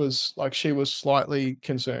something was like, she was slightly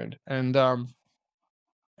concerned. And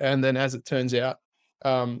then as it turns out,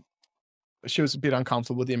 she was a bit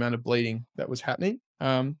uncomfortable with the amount of bleeding that was happening.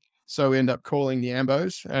 So we end up calling the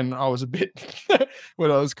ambos, and I was a bit, when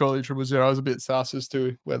I was calling 000, I was a bit sus as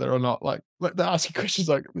to whether or not, like they're asking questions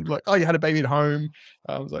like, oh, you had a baby at home?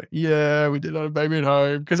 I was like, yeah, we did have a baby at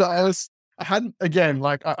home. Because I hadn't, again,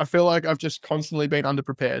 like I feel like I've just constantly been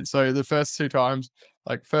underprepared. So the first two times,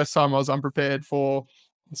 like first time I was unprepared for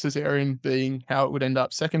cesarean being how it would end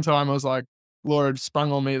up. Second time I was like, Laura had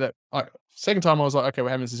sprung on me that, second time I was like, okay,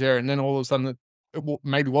 we're having a cesarean. And then all of a sudden it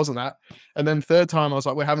maybe wasn't that. And then third time I was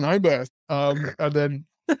like, we're having home birth. And then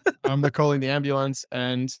they're calling the ambulance,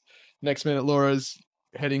 and next minute Laura's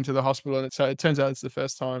heading to the hospital. And so it turns out it's the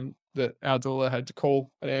first time that our doula had to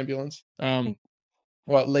call an ambulance. Well,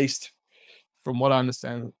 at least from what I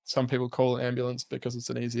understand, some people call an ambulance because it's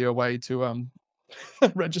an easier way to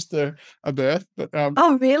register a birth. But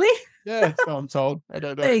Oh, really? yeah, so I'm told. I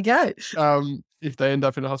don't know. There you go. If they end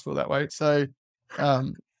up in a hospital that way. So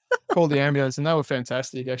called the ambulance, and they were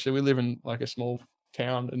fantastic. Actually, we live in like a small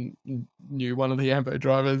town, and knew one of the ambo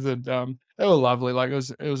drivers, and they were lovely. Like it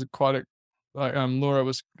was quite a, like Laura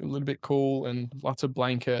was a little bit cool, and lots of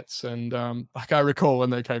blankets, and like I recall when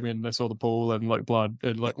they came in and they saw the pool and like blood,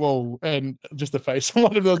 and like whoa, and just the face on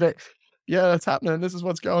one of them, like, yeah, that's happening, this is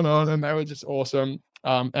what's going on. And they were just awesome.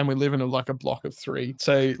 And we live in a block of 3.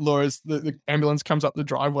 So Laura's, the ambulance comes up the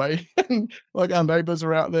driveway, and like our neighbors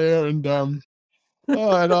are out there, and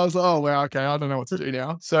and I was like, oh wow, okay, I don't know what to do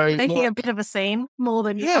now. So Making a bit of a scene more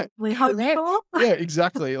than you probably hoped for. Yeah,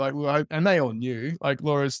 exactly. Like and they all knew. Like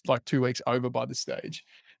Laura's like 2 weeks over by this stage.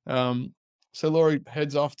 So Laura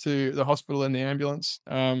heads off to the hospital in the ambulance.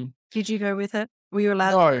 Did you go with it? Were you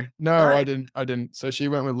allowed? No, I didn't. So she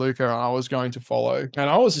went with Luca, and I was going to follow. And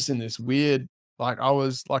I was just in this weird, like I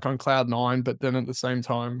was like on cloud 9, but then at the same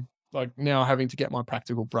time, like now having to get my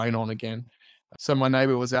practical brain on again. So my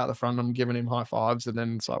neighbor was out the front. I'm giving him high fives, and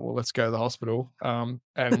then it's like, well, let's go to the hospital.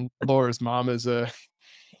 And Laura's mom is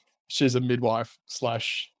she's a midwife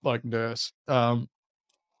 / like nurse.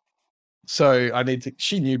 So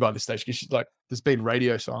she knew by this stage, because she's like, there's been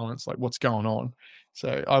radio silence, like what's going on?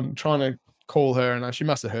 So I'm trying to call her, and she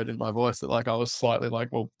must have heard in my voice that like I was slightly like,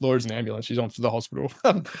 well, Laura's in an ambulance, she's on to the hospital,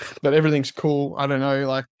 but everything's cool. I don't know,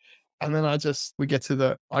 like, and then I get to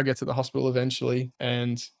the hospital eventually,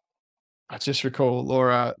 and I just recall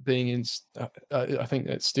Laura being in, I think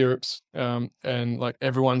it's stirrups, and like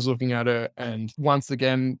everyone's looking at her, and once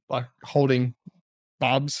again, like holding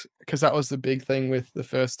Babs, because that was the big thing with the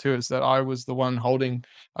first two, is that I was the one holding.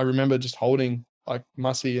 I remember just holding like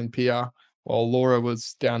Mussy and Pia while Laura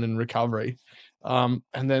was down in recovery. And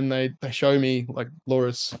then they show me like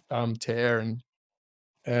Laura's tear,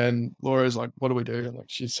 and Laura's like, what do we do? And like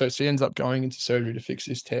she ends up going into surgery to fix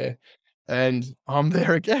this tear. And I'm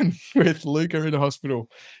there again with Luca in the hospital.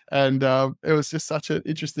 And it was just such an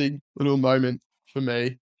interesting little moment for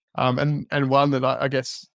me. And one that I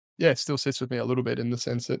guess, yeah, still sits with me a little bit, in the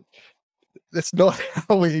sense that that's not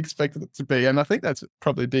how we expected it to be. And I think that's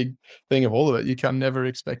probably a big thing of all of it. You can never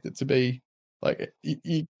expect it to be like,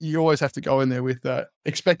 you always have to go in there with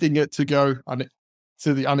expecting it to go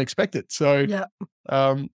to the unexpected. So, Yeah.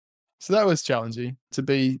 so that was challenging to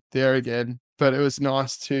be there again, but it was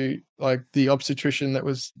nice to, like, the obstetrician that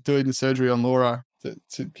was doing the surgery on Laura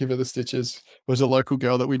to give her the stitches was a local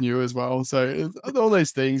girl that we knew as well. So all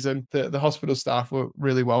those things, and the hospital staff were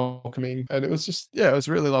really welcoming, and it was just, it was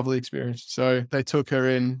a really lovely experience. So they took her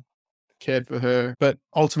in, cared for her, but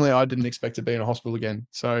ultimately I didn't expect to be in a hospital again.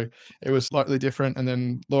 So it was slightly different. And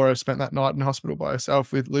then Laura spent that night in hospital by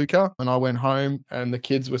herself with Luca, and I went home and the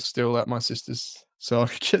kids were still at my sister's, so I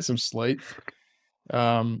could get some sleep.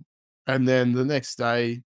 And then the next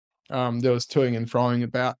day, there was toing and froing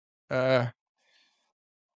about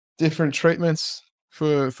different treatments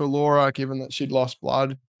for Laura, given that she'd lost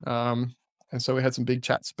blood. And so we had some big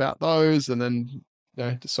chats about those, and then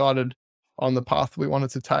decided on the path we wanted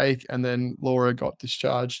to take. And then Laura got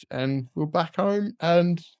discharged and we're back home.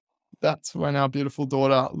 And that's when our beautiful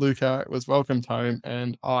daughter, Luca, was welcomed home.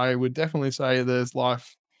 And I would definitely say there's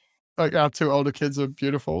life. Like, our two older kids are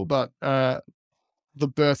beautiful, but the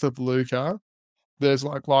birth of Luca, there's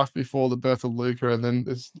like life before the birth of Luca, and then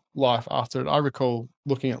there's life after it. I recall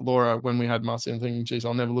looking at Laura when we had Marcy and thinking, geez,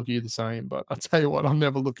 I'll never look at you the same. But I tell you what, I'll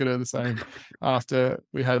never look at her the same after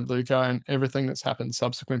we had Luca, and everything that's happened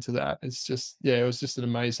subsequent to that. It's just, it was just an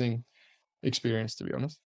amazing experience, to be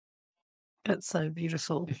honest. It's so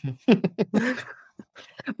beautiful.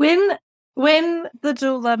 When the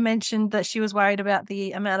doula mentioned that she was worried about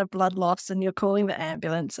the amount of blood loss and you're calling the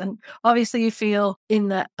ambulance, and obviously you feel in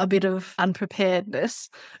that a bit of unpreparedness.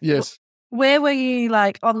 Yes. Where were you,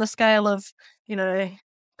 like, on the scale of,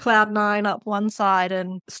 cloud 9 up one side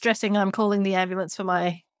and stressing I'm calling the ambulance for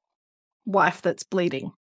my wife that's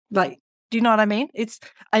bleeding? Like, do you know what I mean?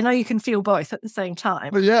 I know you can feel both at the same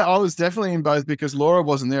time. But yeah, I was definitely in both, because Laura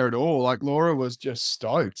wasn't there at all. Like, Laura was just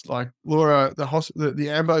stoked. Like, Laura, the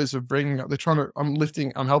ambos are bringing up,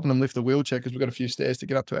 I'm helping them lift the wheelchair, because we've got a few stairs to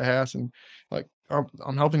get up to her house. And like,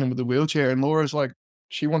 I'm helping them with the wheelchair, and Laura's like,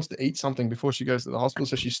 she wants to eat something before she goes to the hospital.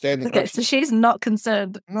 So she's standing. Okay, so she's not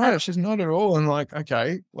concerned. No, she's not at all. And like,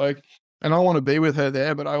 okay, like, and I want to be with her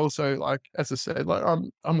there, but I also, like, as I said, like,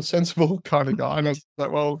 I'm a sensible kind of guy. And I was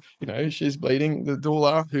like, well, she's bleeding. The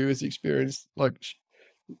doula, who is experienced, like,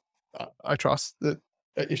 I trust that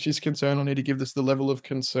if she's concerned, I need to give this the level of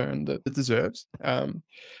concern that it deserves.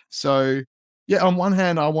 So yeah, on one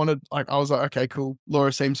hand, I was like, okay, cool.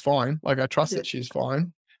 Laura seems fine. Like, I trust that she's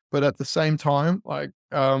fine. But at the same time, like,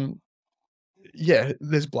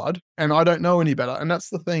 there's blood and I don't know any better. And that's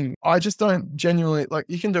the thing. I just don't genuinely, like,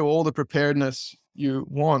 you can do all the preparedness you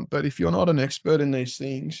want, but if you're not an expert in these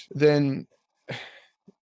things, then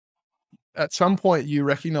at some point you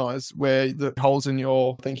recognize where the holes in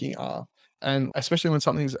your thinking are. And especially when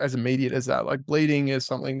something's as immediate as that, like bleeding is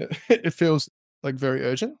something that it feels like very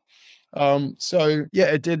urgent. So yeah,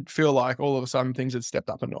 it did feel like all of a sudden things had stepped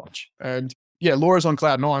up a notch. And yeah, Laura's on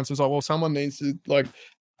cloud 9. So it's like, well, someone needs to, like,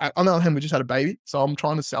 on the other hand, we just had a baby. So I'm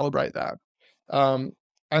trying to celebrate that. And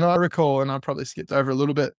I recall, and I probably skipped over a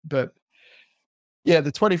little bit, but yeah,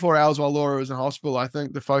 the 24 hours while Laura was in hospital, I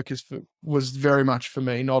think the focus was very much for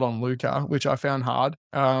me, not on Luca, which I found hard.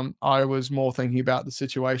 I was more thinking about the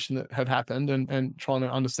situation that had happened and trying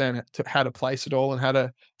to understand how to place it all and how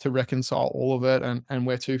to reconcile all of it and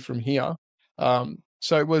where to from here.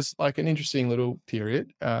 So it was like an interesting little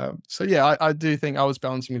period. So yeah, I do think I was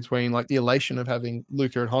balancing between like the elation of having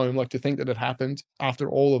Luca at home, like to think that it happened after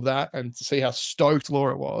all of that and to see how stoked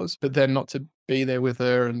Laura was, but then not to be there with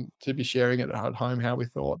her and to be sharing it at home how we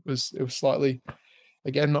thought it was slightly,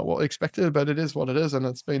 again, not what we expected, but it is what it is. And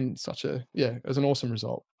it's been it was an awesome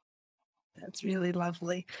result. That's really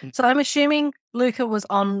lovely. So I'm assuming Luca was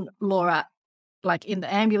on Laura, like in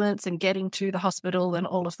the ambulance and getting to the hospital and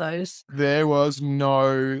all of those. There was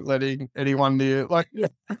no letting anyone near, like,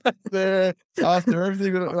 there after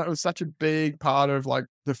everything. That was such a big part of like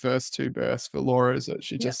the first two births for Laura, is that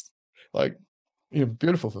she just like,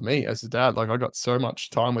 beautiful for me as a dad. Like, I got so much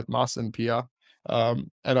time with Mus and Pia. And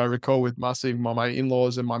I recall with Mussy, my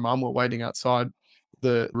in-laws and my mum were waiting outside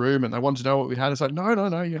the room and they wanted to know what we had. It's like, no,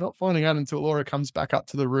 you're not finding out until Laura comes back up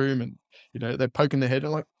to the room, and they're poking their head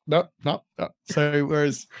and like, no. So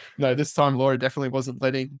whereas this time Laura definitely wasn't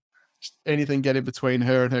letting anything get in between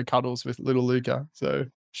her and her cuddles with little Luca. So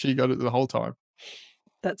she got it the whole time.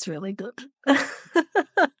 That's really good.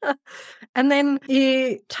 And then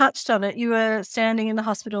you touched on it. You were standing in the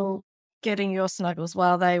hospital getting your snuggles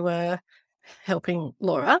while they were helping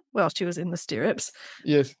Laura while she was in the stirrups.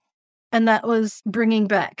 Yes. And that was bringing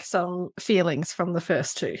back some feelings from the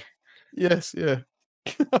first two. Yes, yeah.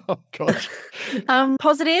 Oh gosh.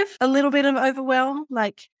 Positive, a little bit of overwhelm,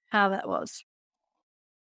 like how that was.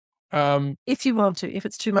 If you want to, if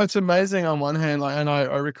it's too much. It's amazing on one hand, like, and I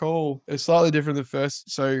recall it's slightly different than first.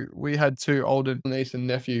 So we had 2 older niece and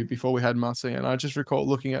nephew before we had Marcy, and I just recall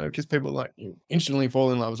looking at it because people like instantly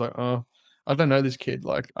fall in love. I was like, oh, I don't know this kid.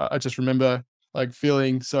 Like, I just remember like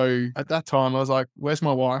feeling so at that time. I was like, where's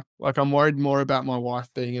my wife? Like, I'm worried more about my wife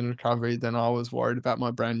being in recovery than I was worried about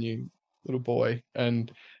my brand new little boy, and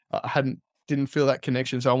I didn't feel that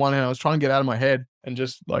connection. So on one hand, I was trying to get out of my head and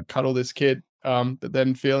just like cuddle this kid. But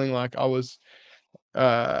then feeling like I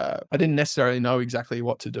didn't necessarily know exactly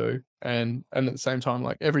what to do. And at the same time,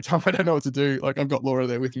 like every time I don't know what to do, like I've got Laura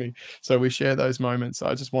there with me. So we share those moments.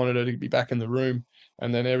 I just wanted her to be back in the room.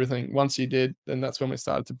 And then everything, once you did, then that's when we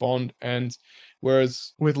started to bond. And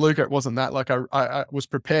whereas with Luca, it wasn't that. Like I was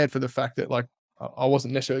prepared for the fact that like I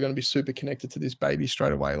wasn't necessarily going to be super connected to this baby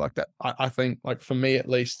straight away like that. I think like for me, at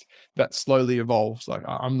least, that slowly evolves. Like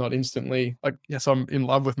I'm not instantly like, yes, I'm in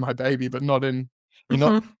love with my baby, but you're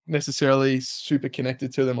not necessarily super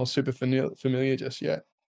connected to them or super familiar just yet.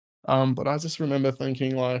 But I just remember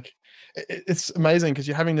thinking like, it's amazing because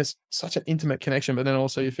you're having such an intimate connection, but then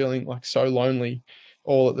also you're feeling like so lonely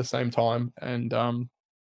all at the same time. And I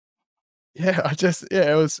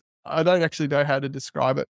don't actually know how to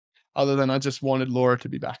describe it other than I just wanted Laura to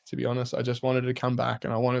be back, to be honest. I just wanted her to come back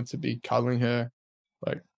and I wanted to be cuddling her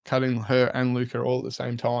and Luca all at the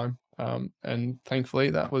same time. And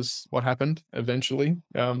thankfully that was what happened eventually.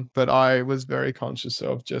 But I was very conscious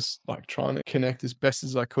of just like trying to connect as best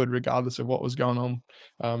as I could, regardless of what was going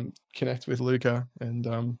on, connect with Luca.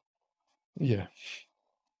 And yeah.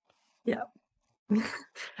 Yeah.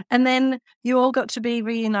 And then you all got to be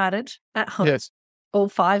reunited at home. Yes. All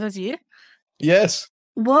 5 of you. Yes.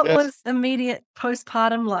 What was immediate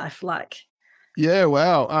postpartum life like? Yeah,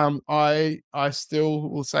 wow. I still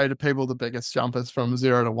will say to people the biggest jump is from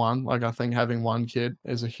 0 to 1. Like I think having 1 kid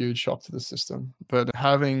is a huge shock to the system, but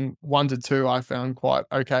having 1 to 2, I found quite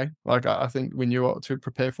okay. Like I think we knew what to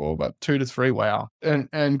prepare for, but 2 to 3, wow.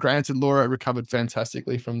 And granted, Laura recovered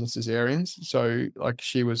fantastically from the cesareans, so like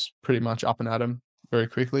she was pretty much up and at 'em very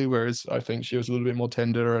quickly, whereas I think she was a little bit more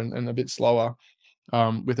tender and a bit slower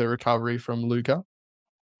with her recovery from Luca.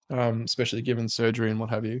 Especially given surgery and what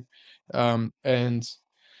have you. And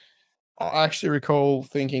I actually recall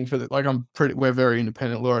thinking we're very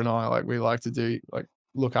independent, Laura and I, like we like to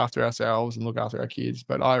look after ourselves and look after our kids.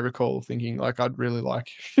 But I recall thinking like, I'd really like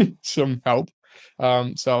some help.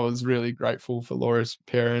 So I was really grateful for Laura's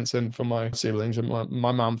parents and for my siblings and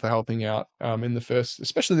my mum for helping out,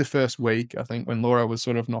 especially the first week, I think when Laura was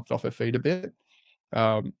sort of knocked off her feet a bit.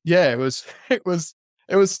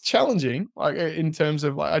 It was challenging, like in terms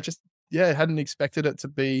of like, hadn't expected it to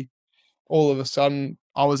be all of a sudden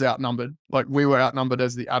I was outnumbered. Like we were outnumbered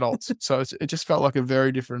as the adults. So it just felt like a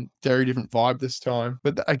very different vibe this time.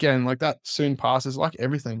 But again, like that soon passes, like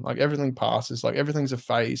everything passes, like everything's a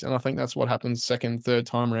phase. And I think that's what happens second, third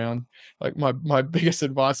time around. Like my biggest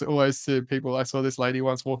advice always to people, I saw this lady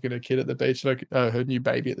once walking a kid at the beach, like her new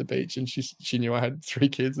baby at the beach. And she knew I had 3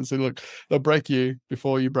 kids and said, look, they'll break you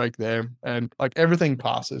before you break them. And like everything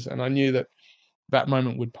passes. And I knew that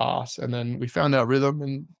moment would pass. And then we found our rhythm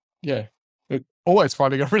and always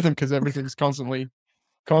finding a rhythm because everything's constantly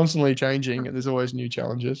changing and there's always new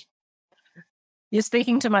challenges. You're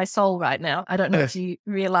speaking to my soul right now. I don't know if you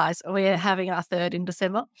realize we're having our 3rd in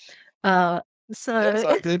December. Yes,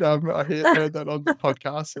 I did. I heard that on the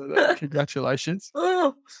podcast. So congratulations.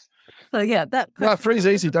 So yeah, that. No, 3's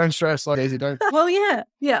easy. Don't stress. Like easy. Don't. Well,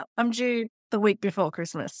 yeah. I'm due the week before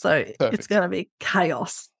Christmas, so It's going to be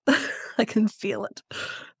chaos. I can feel it.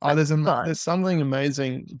 There's something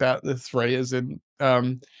amazing about the 3, as in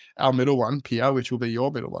our middle one, Pia, which will be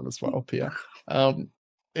your middle one as well, Pia.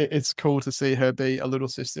 It's cool to see her be a little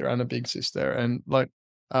sister and a big sister, and like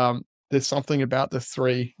there's something about the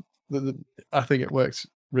 3 that I think it works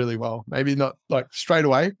really well. Maybe not like straight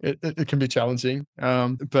away. It can be challenging,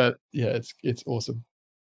 but yeah, it's awesome.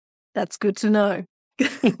 That's good to know.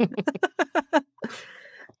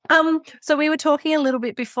 So we were talking a little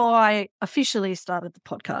bit before I officially started the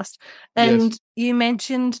podcast, and you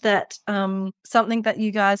mentioned that something that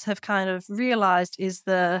you guys have kind of realized is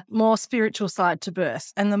the more spiritual side to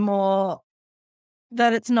birth, and the more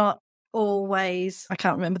that it's not always, I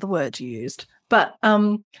can't remember the word you used, but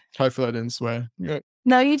hopefully I didn't swear. Yeah.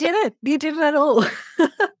 No, you didn't. You didn't at all.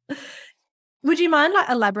 Would you mind like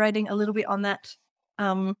elaborating a little bit on that?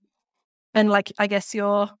 And like, I guess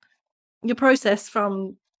your process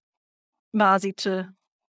from Marzi to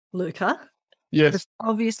Luca has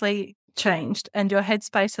obviously changed, and your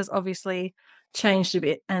headspace has obviously changed a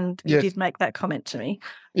bit, and you Yes. did make that comment to me.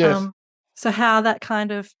 Yes. So how that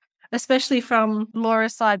kind of, especially from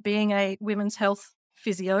Laura's side, being a women's health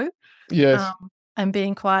physio, Yes. and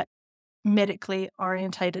being quite medically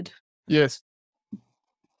orientated Yes.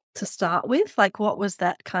 to start with, like what was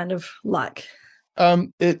that kind of like?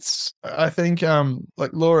 It's, I think,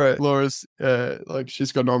 like Laura's, like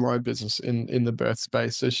she's got an online business in the birth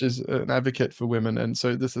space. So she's an advocate for women. And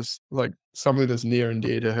so this is like something that's near and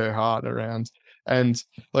dear to her heart around, and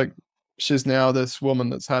like, she's now this woman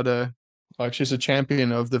that's had she's a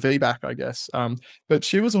champion of the VBAC, I guess. But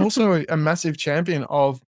she was also a massive champion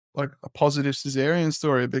of like a positive cesarean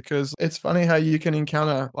story, because it's funny how you can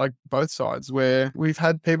encounter like both sides, where we've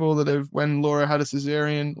had people that have, when Laura had a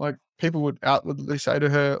cesarean, like people would outwardly say to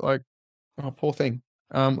her like, "Oh, poor thing."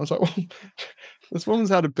 I was like, well, this woman's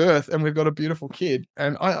had a birth and we've got a beautiful kid.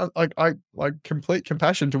 And I like complete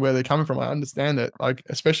compassion to where they're coming from. I understand it. Like,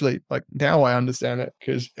 especially like now I understand it,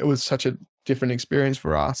 because it was such a different experience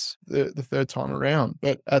for us the third time around.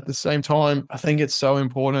 But at the same time, I think it's so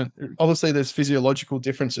important. Obviously there's physiological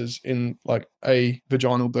differences in like a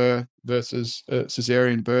vaginal birth versus a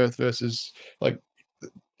cesarean birth versus like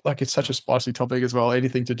it's such a spicy topic as well,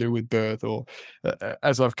 anything to do with birth, or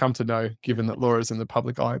as I've come to know, given that Laura's in the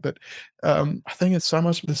public eye. But I think it's so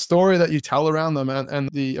much the story that you tell around them, and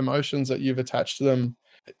the emotions that you've attached to them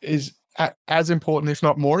is as important, if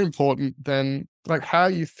not more important, than like how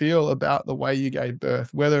you feel about the way you gave birth,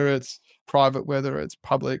 whether it's private, whether it's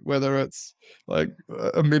public, whether it's like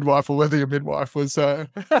a midwife, or whether your midwife was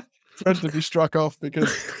threatened to be struck off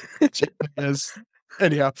because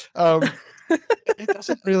anyhow. It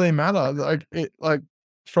doesn't really matter. Like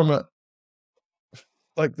from a,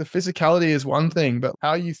 like the physicality is one thing, but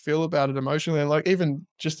how you feel about it emotionally, and like even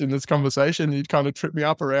just in this conversation, you'd kind of trip me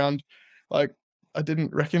up around, like, I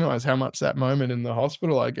didn't recognize how much that moment in the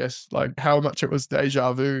hospital, I guess, like how much it was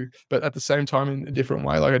deja vu, but at the same time in a different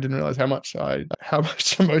way. Like I didn't realize how much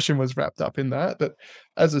emotion was wrapped up in that. But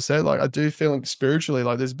as I said, like I do feel like spiritually,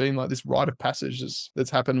 like there's been like this rite of passage that's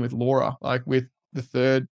happened with Laura, like with the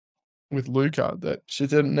third, with Luca, that she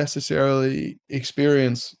didn't necessarily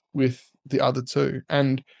experience with the other two.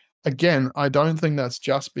 And again, I don't think that's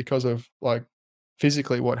just because of like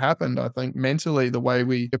physically what happened. I think mentally the way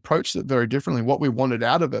we approached it very differently, what we wanted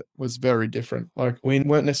out of it was very different. Like we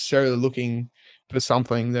weren't necessarily looking for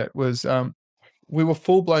something that was we were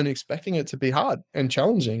full blown expecting it to be hard and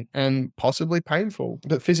challenging and possibly painful,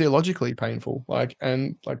 but physiologically painful. Like,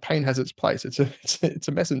 and like pain has its place. It's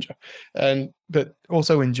a messenger, but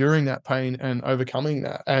also enduring that pain and overcoming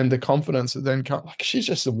that, and the confidence that then comes. Like she's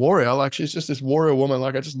just a warrior. Like she's just this warrior woman.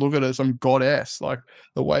 Like I just look at her, some goddess. Like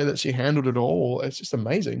the way that she handled it all, it's just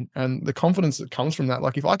amazing. And the confidence that comes from that.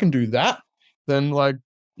 Like if I can do that, then like,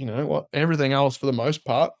 you know what, everything else for the most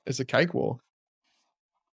part is a cakewalk.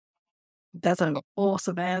 That's an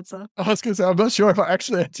awesome answer. I was going to say, I'm not sure if I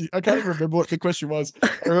actually had to, I can't remember what the question was. I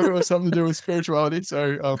remember it was something to do with spirituality.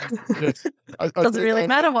 So, yes. Doesn't really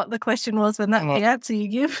matter what the question was when that's the answer you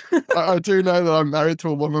give. I do know that I'm married to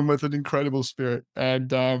a woman with an incredible spirit,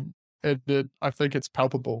 and I think it's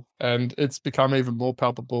palpable, and it's become even more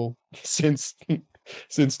palpable since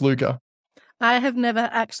Luca. I have never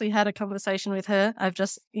actually had a conversation with her. I've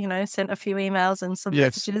just, sent a few emails and some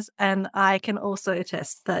messages, and I can also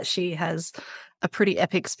attest that she has a pretty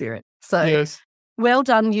epic spirit. So well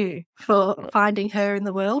done you for finding her in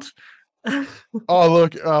the world. Oh,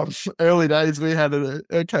 look, early days we had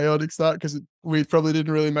a chaotic start because we probably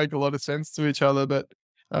didn't really make a lot of sense to each other, but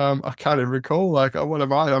I can't even recall, like, what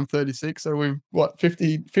am I? I'm 36, so we've,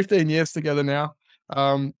 15 years together now.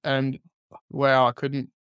 And wow, I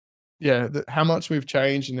couldn't, how much we've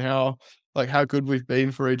changed and how good we've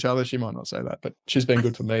been for each other. She might not say that, but she's been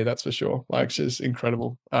good for me, that's for sure. Like, she's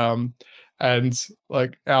incredible. And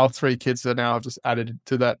like our 3 kids are now just added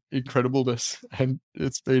to that incredibleness, and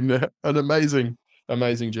it's been an amazing,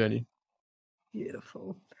 amazing journey.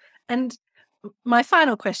 Beautiful. And my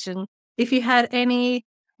final question, if you had any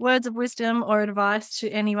words of wisdom or advice to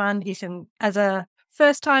anyone, you can, as a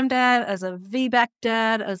first-time dad, as a VBAC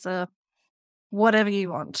dad, as a whatever you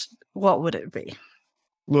want, what would it be?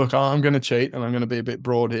 Look, I'm going to cheat and I'm going to be a bit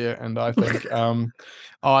broad here. And I think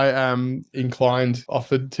I am inclined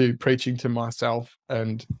often to preaching to myself,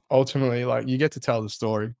 and ultimately, like, you get to tell the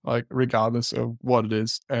story, like, regardless of what it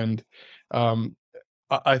is. And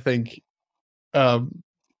I think,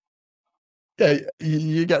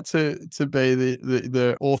 you get to be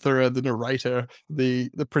the author, the narrator, the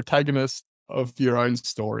protagonist of your own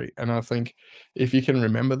story. And I think if you can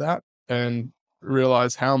remember that and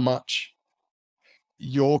realize how much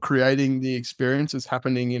you're creating the experience is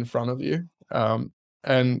happening in front of you,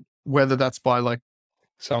 and whether that's by like,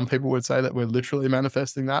 some people would say that we're literally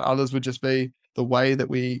manifesting that. Others would just be the way that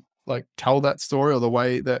we like tell that story or the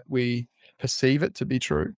way that we perceive it to be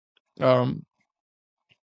true.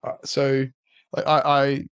 So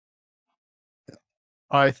like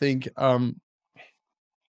I think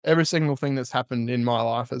every single thing that's happened in my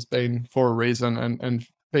life has been for a reason and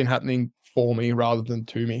been happening for me rather than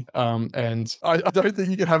to me. And I don't think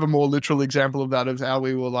you can have a more literal example of that, of how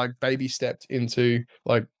we were like baby stepped into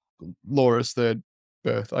like Laura's third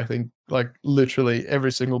birth. I think like literally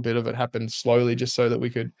every single bit of it happened slowly, just so that we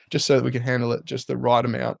could handle it just the right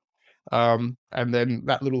amount. And then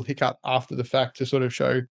that little hiccup after the fact to sort of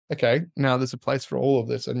show, okay, now there's a place for all of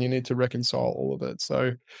this and you need to reconcile all of it.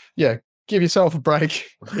 So yeah, give yourself a break,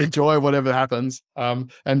 enjoy whatever happens,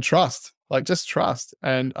 and trust, like just trust.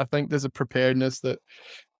 And I think there's a preparedness that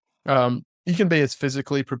you can be as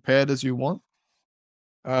physically prepared as you want,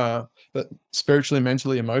 but spiritually,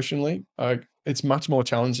 mentally, emotionally, it's much more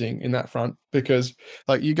challenging in that front, because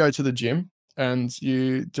like you go to the gym and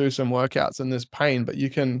you do some workouts and there's pain, but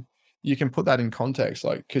you can put that in context,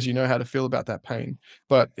 like, because you know how to feel about that pain.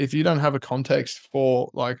 But if you don't have a context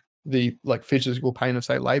for like the like physical pain of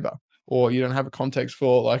say labor, or you don't have a context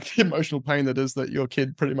for like the emotional pain that is that your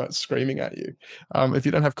kid pretty much screaming at you, if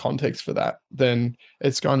you don't have context for that, then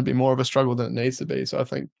it's going to be more of a struggle than it needs to be. So I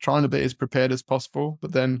think trying to be as prepared as possible,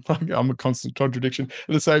 but then like, I'm a constant contradiction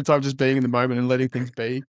at the same time, just being in the moment and letting things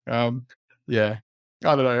be. Yeah,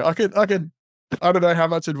 I don't know. I don't know how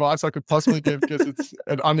much advice I could possibly give, because it's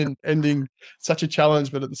an unending, such a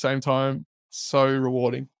challenge, but at the same time, so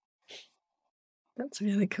rewarding. That's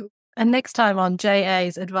really cool. And next time on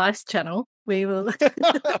JA's advice channel, we will. Most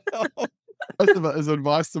of it is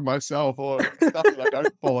advice to myself or stuff that I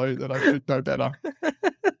don't follow that I should know better.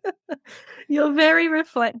 You're very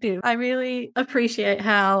reflective. I really appreciate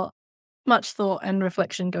how much thought and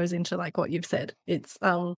reflection goes into like what you've said. It's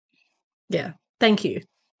yeah. Thank you.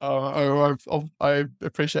 I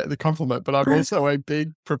appreciate the compliment, but I'm also a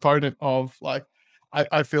big proponent of like,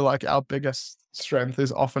 I feel like our biggest strength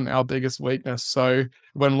is often our biggest weakness. So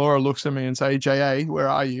when Laura looks at me and say, "JA, where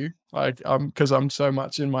are you?" Like, because I'm so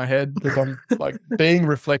much in my head, because I'm like being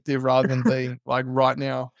reflective rather than being like right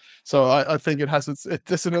now. So I think it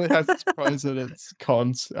definitely has its pros and its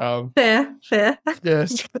cons. Fair.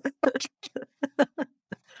 Yes.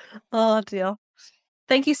 Oh dear.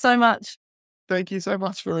 Thank you so much. Thank you so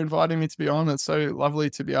much for inviting me to be on. It's so lovely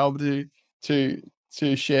to be able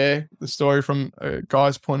to share the story from a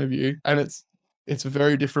guy's point of view, and it's a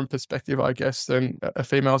very different perspective, I guess, than a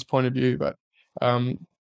female's point of view. But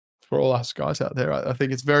for all us guys out there, I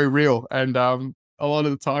think it's very real, and a lot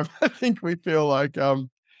of the time, I think we feel like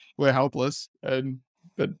we're helpless.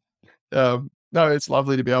 But no, it's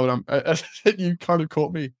lovely to be able to. You kind of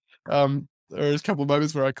caught me. There was a couple of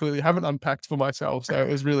moments where I clearly haven't unpacked for myself, so it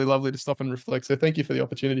was really lovely to stop and reflect. So thank you for the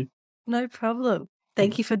opportunity. No problem.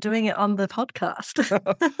 Thank you for doing it on the podcast.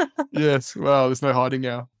 Yes. Well, there's no hiding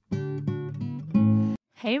now.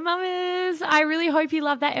 Hey mamas, I really hope you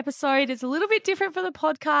love that episode. It's a little bit different for the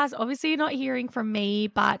podcast. Obviously, you're not hearing from me,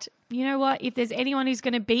 but you know what? If there's anyone who's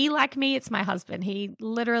going to be like me, it's my husband. He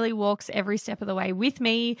literally walks every step of the way with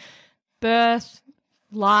me. Birth,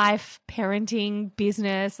 life, parenting,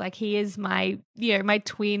 business. Like he is my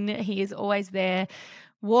twin. He is always there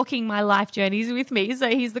walking my life journeys with me. So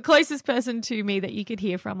he's the closest person to me that you could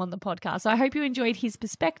hear from on the podcast. So I hope you enjoyed his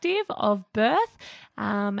perspective of birth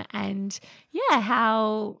and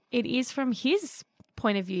how it is from his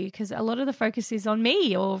point of view, because a lot of the focus is on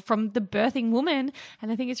me or from the birthing woman.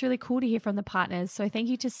 And I think it's really cool to hear from the partners. So thank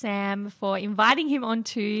you to Sam for inviting him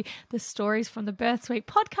onto the Stories from the Birth Suite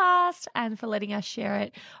podcast and for letting us share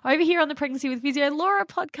it over here on the Pregnancy with Physio Laura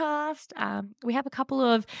podcast. We have a couple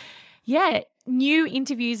of new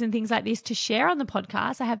interviews and things like this to share on the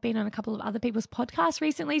podcast. I have been on a couple of other people's podcasts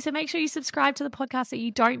recently, so make sure you subscribe to the podcast so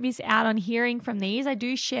you don't miss out on hearing from these. I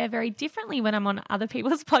do share very differently when I'm on other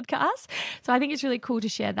people's podcasts, so I think it's really cool to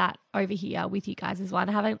share that over here with you guys as well.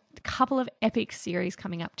 And I have a couple of epic series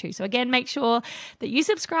coming up too. So again, make sure that you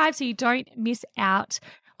subscribe so you don't miss out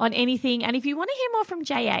on anything. And if you want to hear more from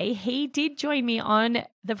JA, he did join me on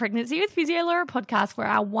the Pregnancy with Physio Laura podcast for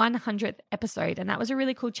our 100th episode. And that was a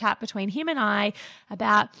really cool chat between him and I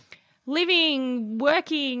about living,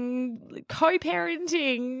 working,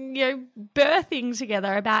 co-parenting, birthing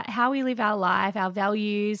together, about how we live our life, our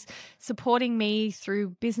values, supporting me through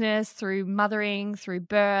business, through mothering, through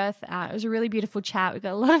birth. It was a really beautiful chat. We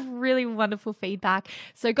got a lot of really wonderful feedback.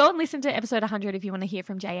 So go and listen to episode 100 if you want to hear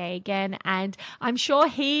from JA again. And I'm sure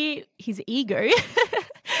his ego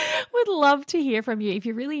would love to hear from you. If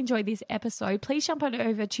you really enjoyed this episode, please jump on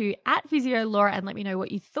over to @PhysioLaura and let me know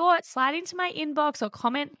what you thought. Slide into my inbox or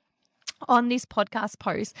comment on this podcast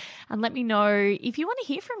post and let me know if you want to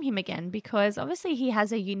hear from him again, because obviously he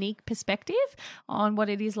has a unique perspective on what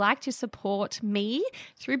it is like to support me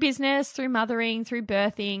through business, through mothering, through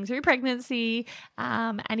birthing, through pregnancy.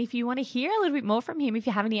 And if you want to hear a little bit more from him, if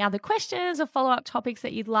you have any other questions or follow-up topics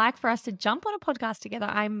that you'd like for us to jump on a podcast together,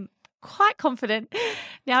 I'm quite confident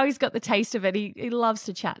now he's got the taste of it. He loves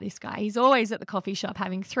to chat, this guy. He's always at the coffee shop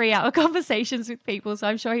having 3-hour conversations with people. So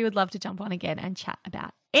I'm sure he would love to jump on again and chat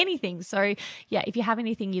about anything. So yeah, if you have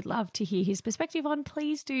anything you'd love to hear his perspective on,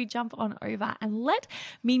 please do jump on over and let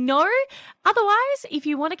me know. Otherwise, if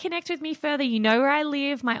you want to connect with me further, you know where I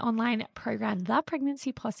live, my online program, The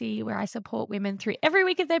Pregnancy Posse, where I support women through every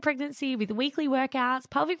week of their pregnancy with weekly workouts,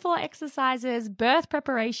 pelvic floor exercises, birth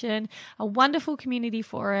preparation, a wonderful community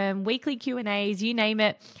forum, weekly Q&As, you name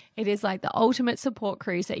it. It is like the ultimate support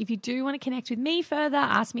crew. So if you do want to connect with me further,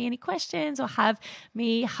 ask me any questions or have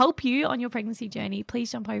me help you on your pregnancy journey,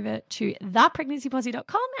 please jump over to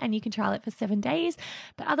thepregnancyposse.com and you can trial it for 7 days.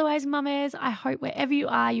 But otherwise, mamas, I hope wherever you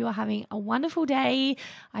are having a wonderful day.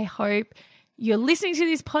 I hope you're listening to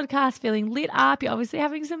this podcast feeling lit up. You're obviously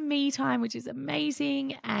having some me time, which is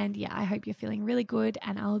amazing. And yeah, I hope you're feeling really good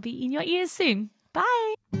and I'll be in your ears soon. Bye.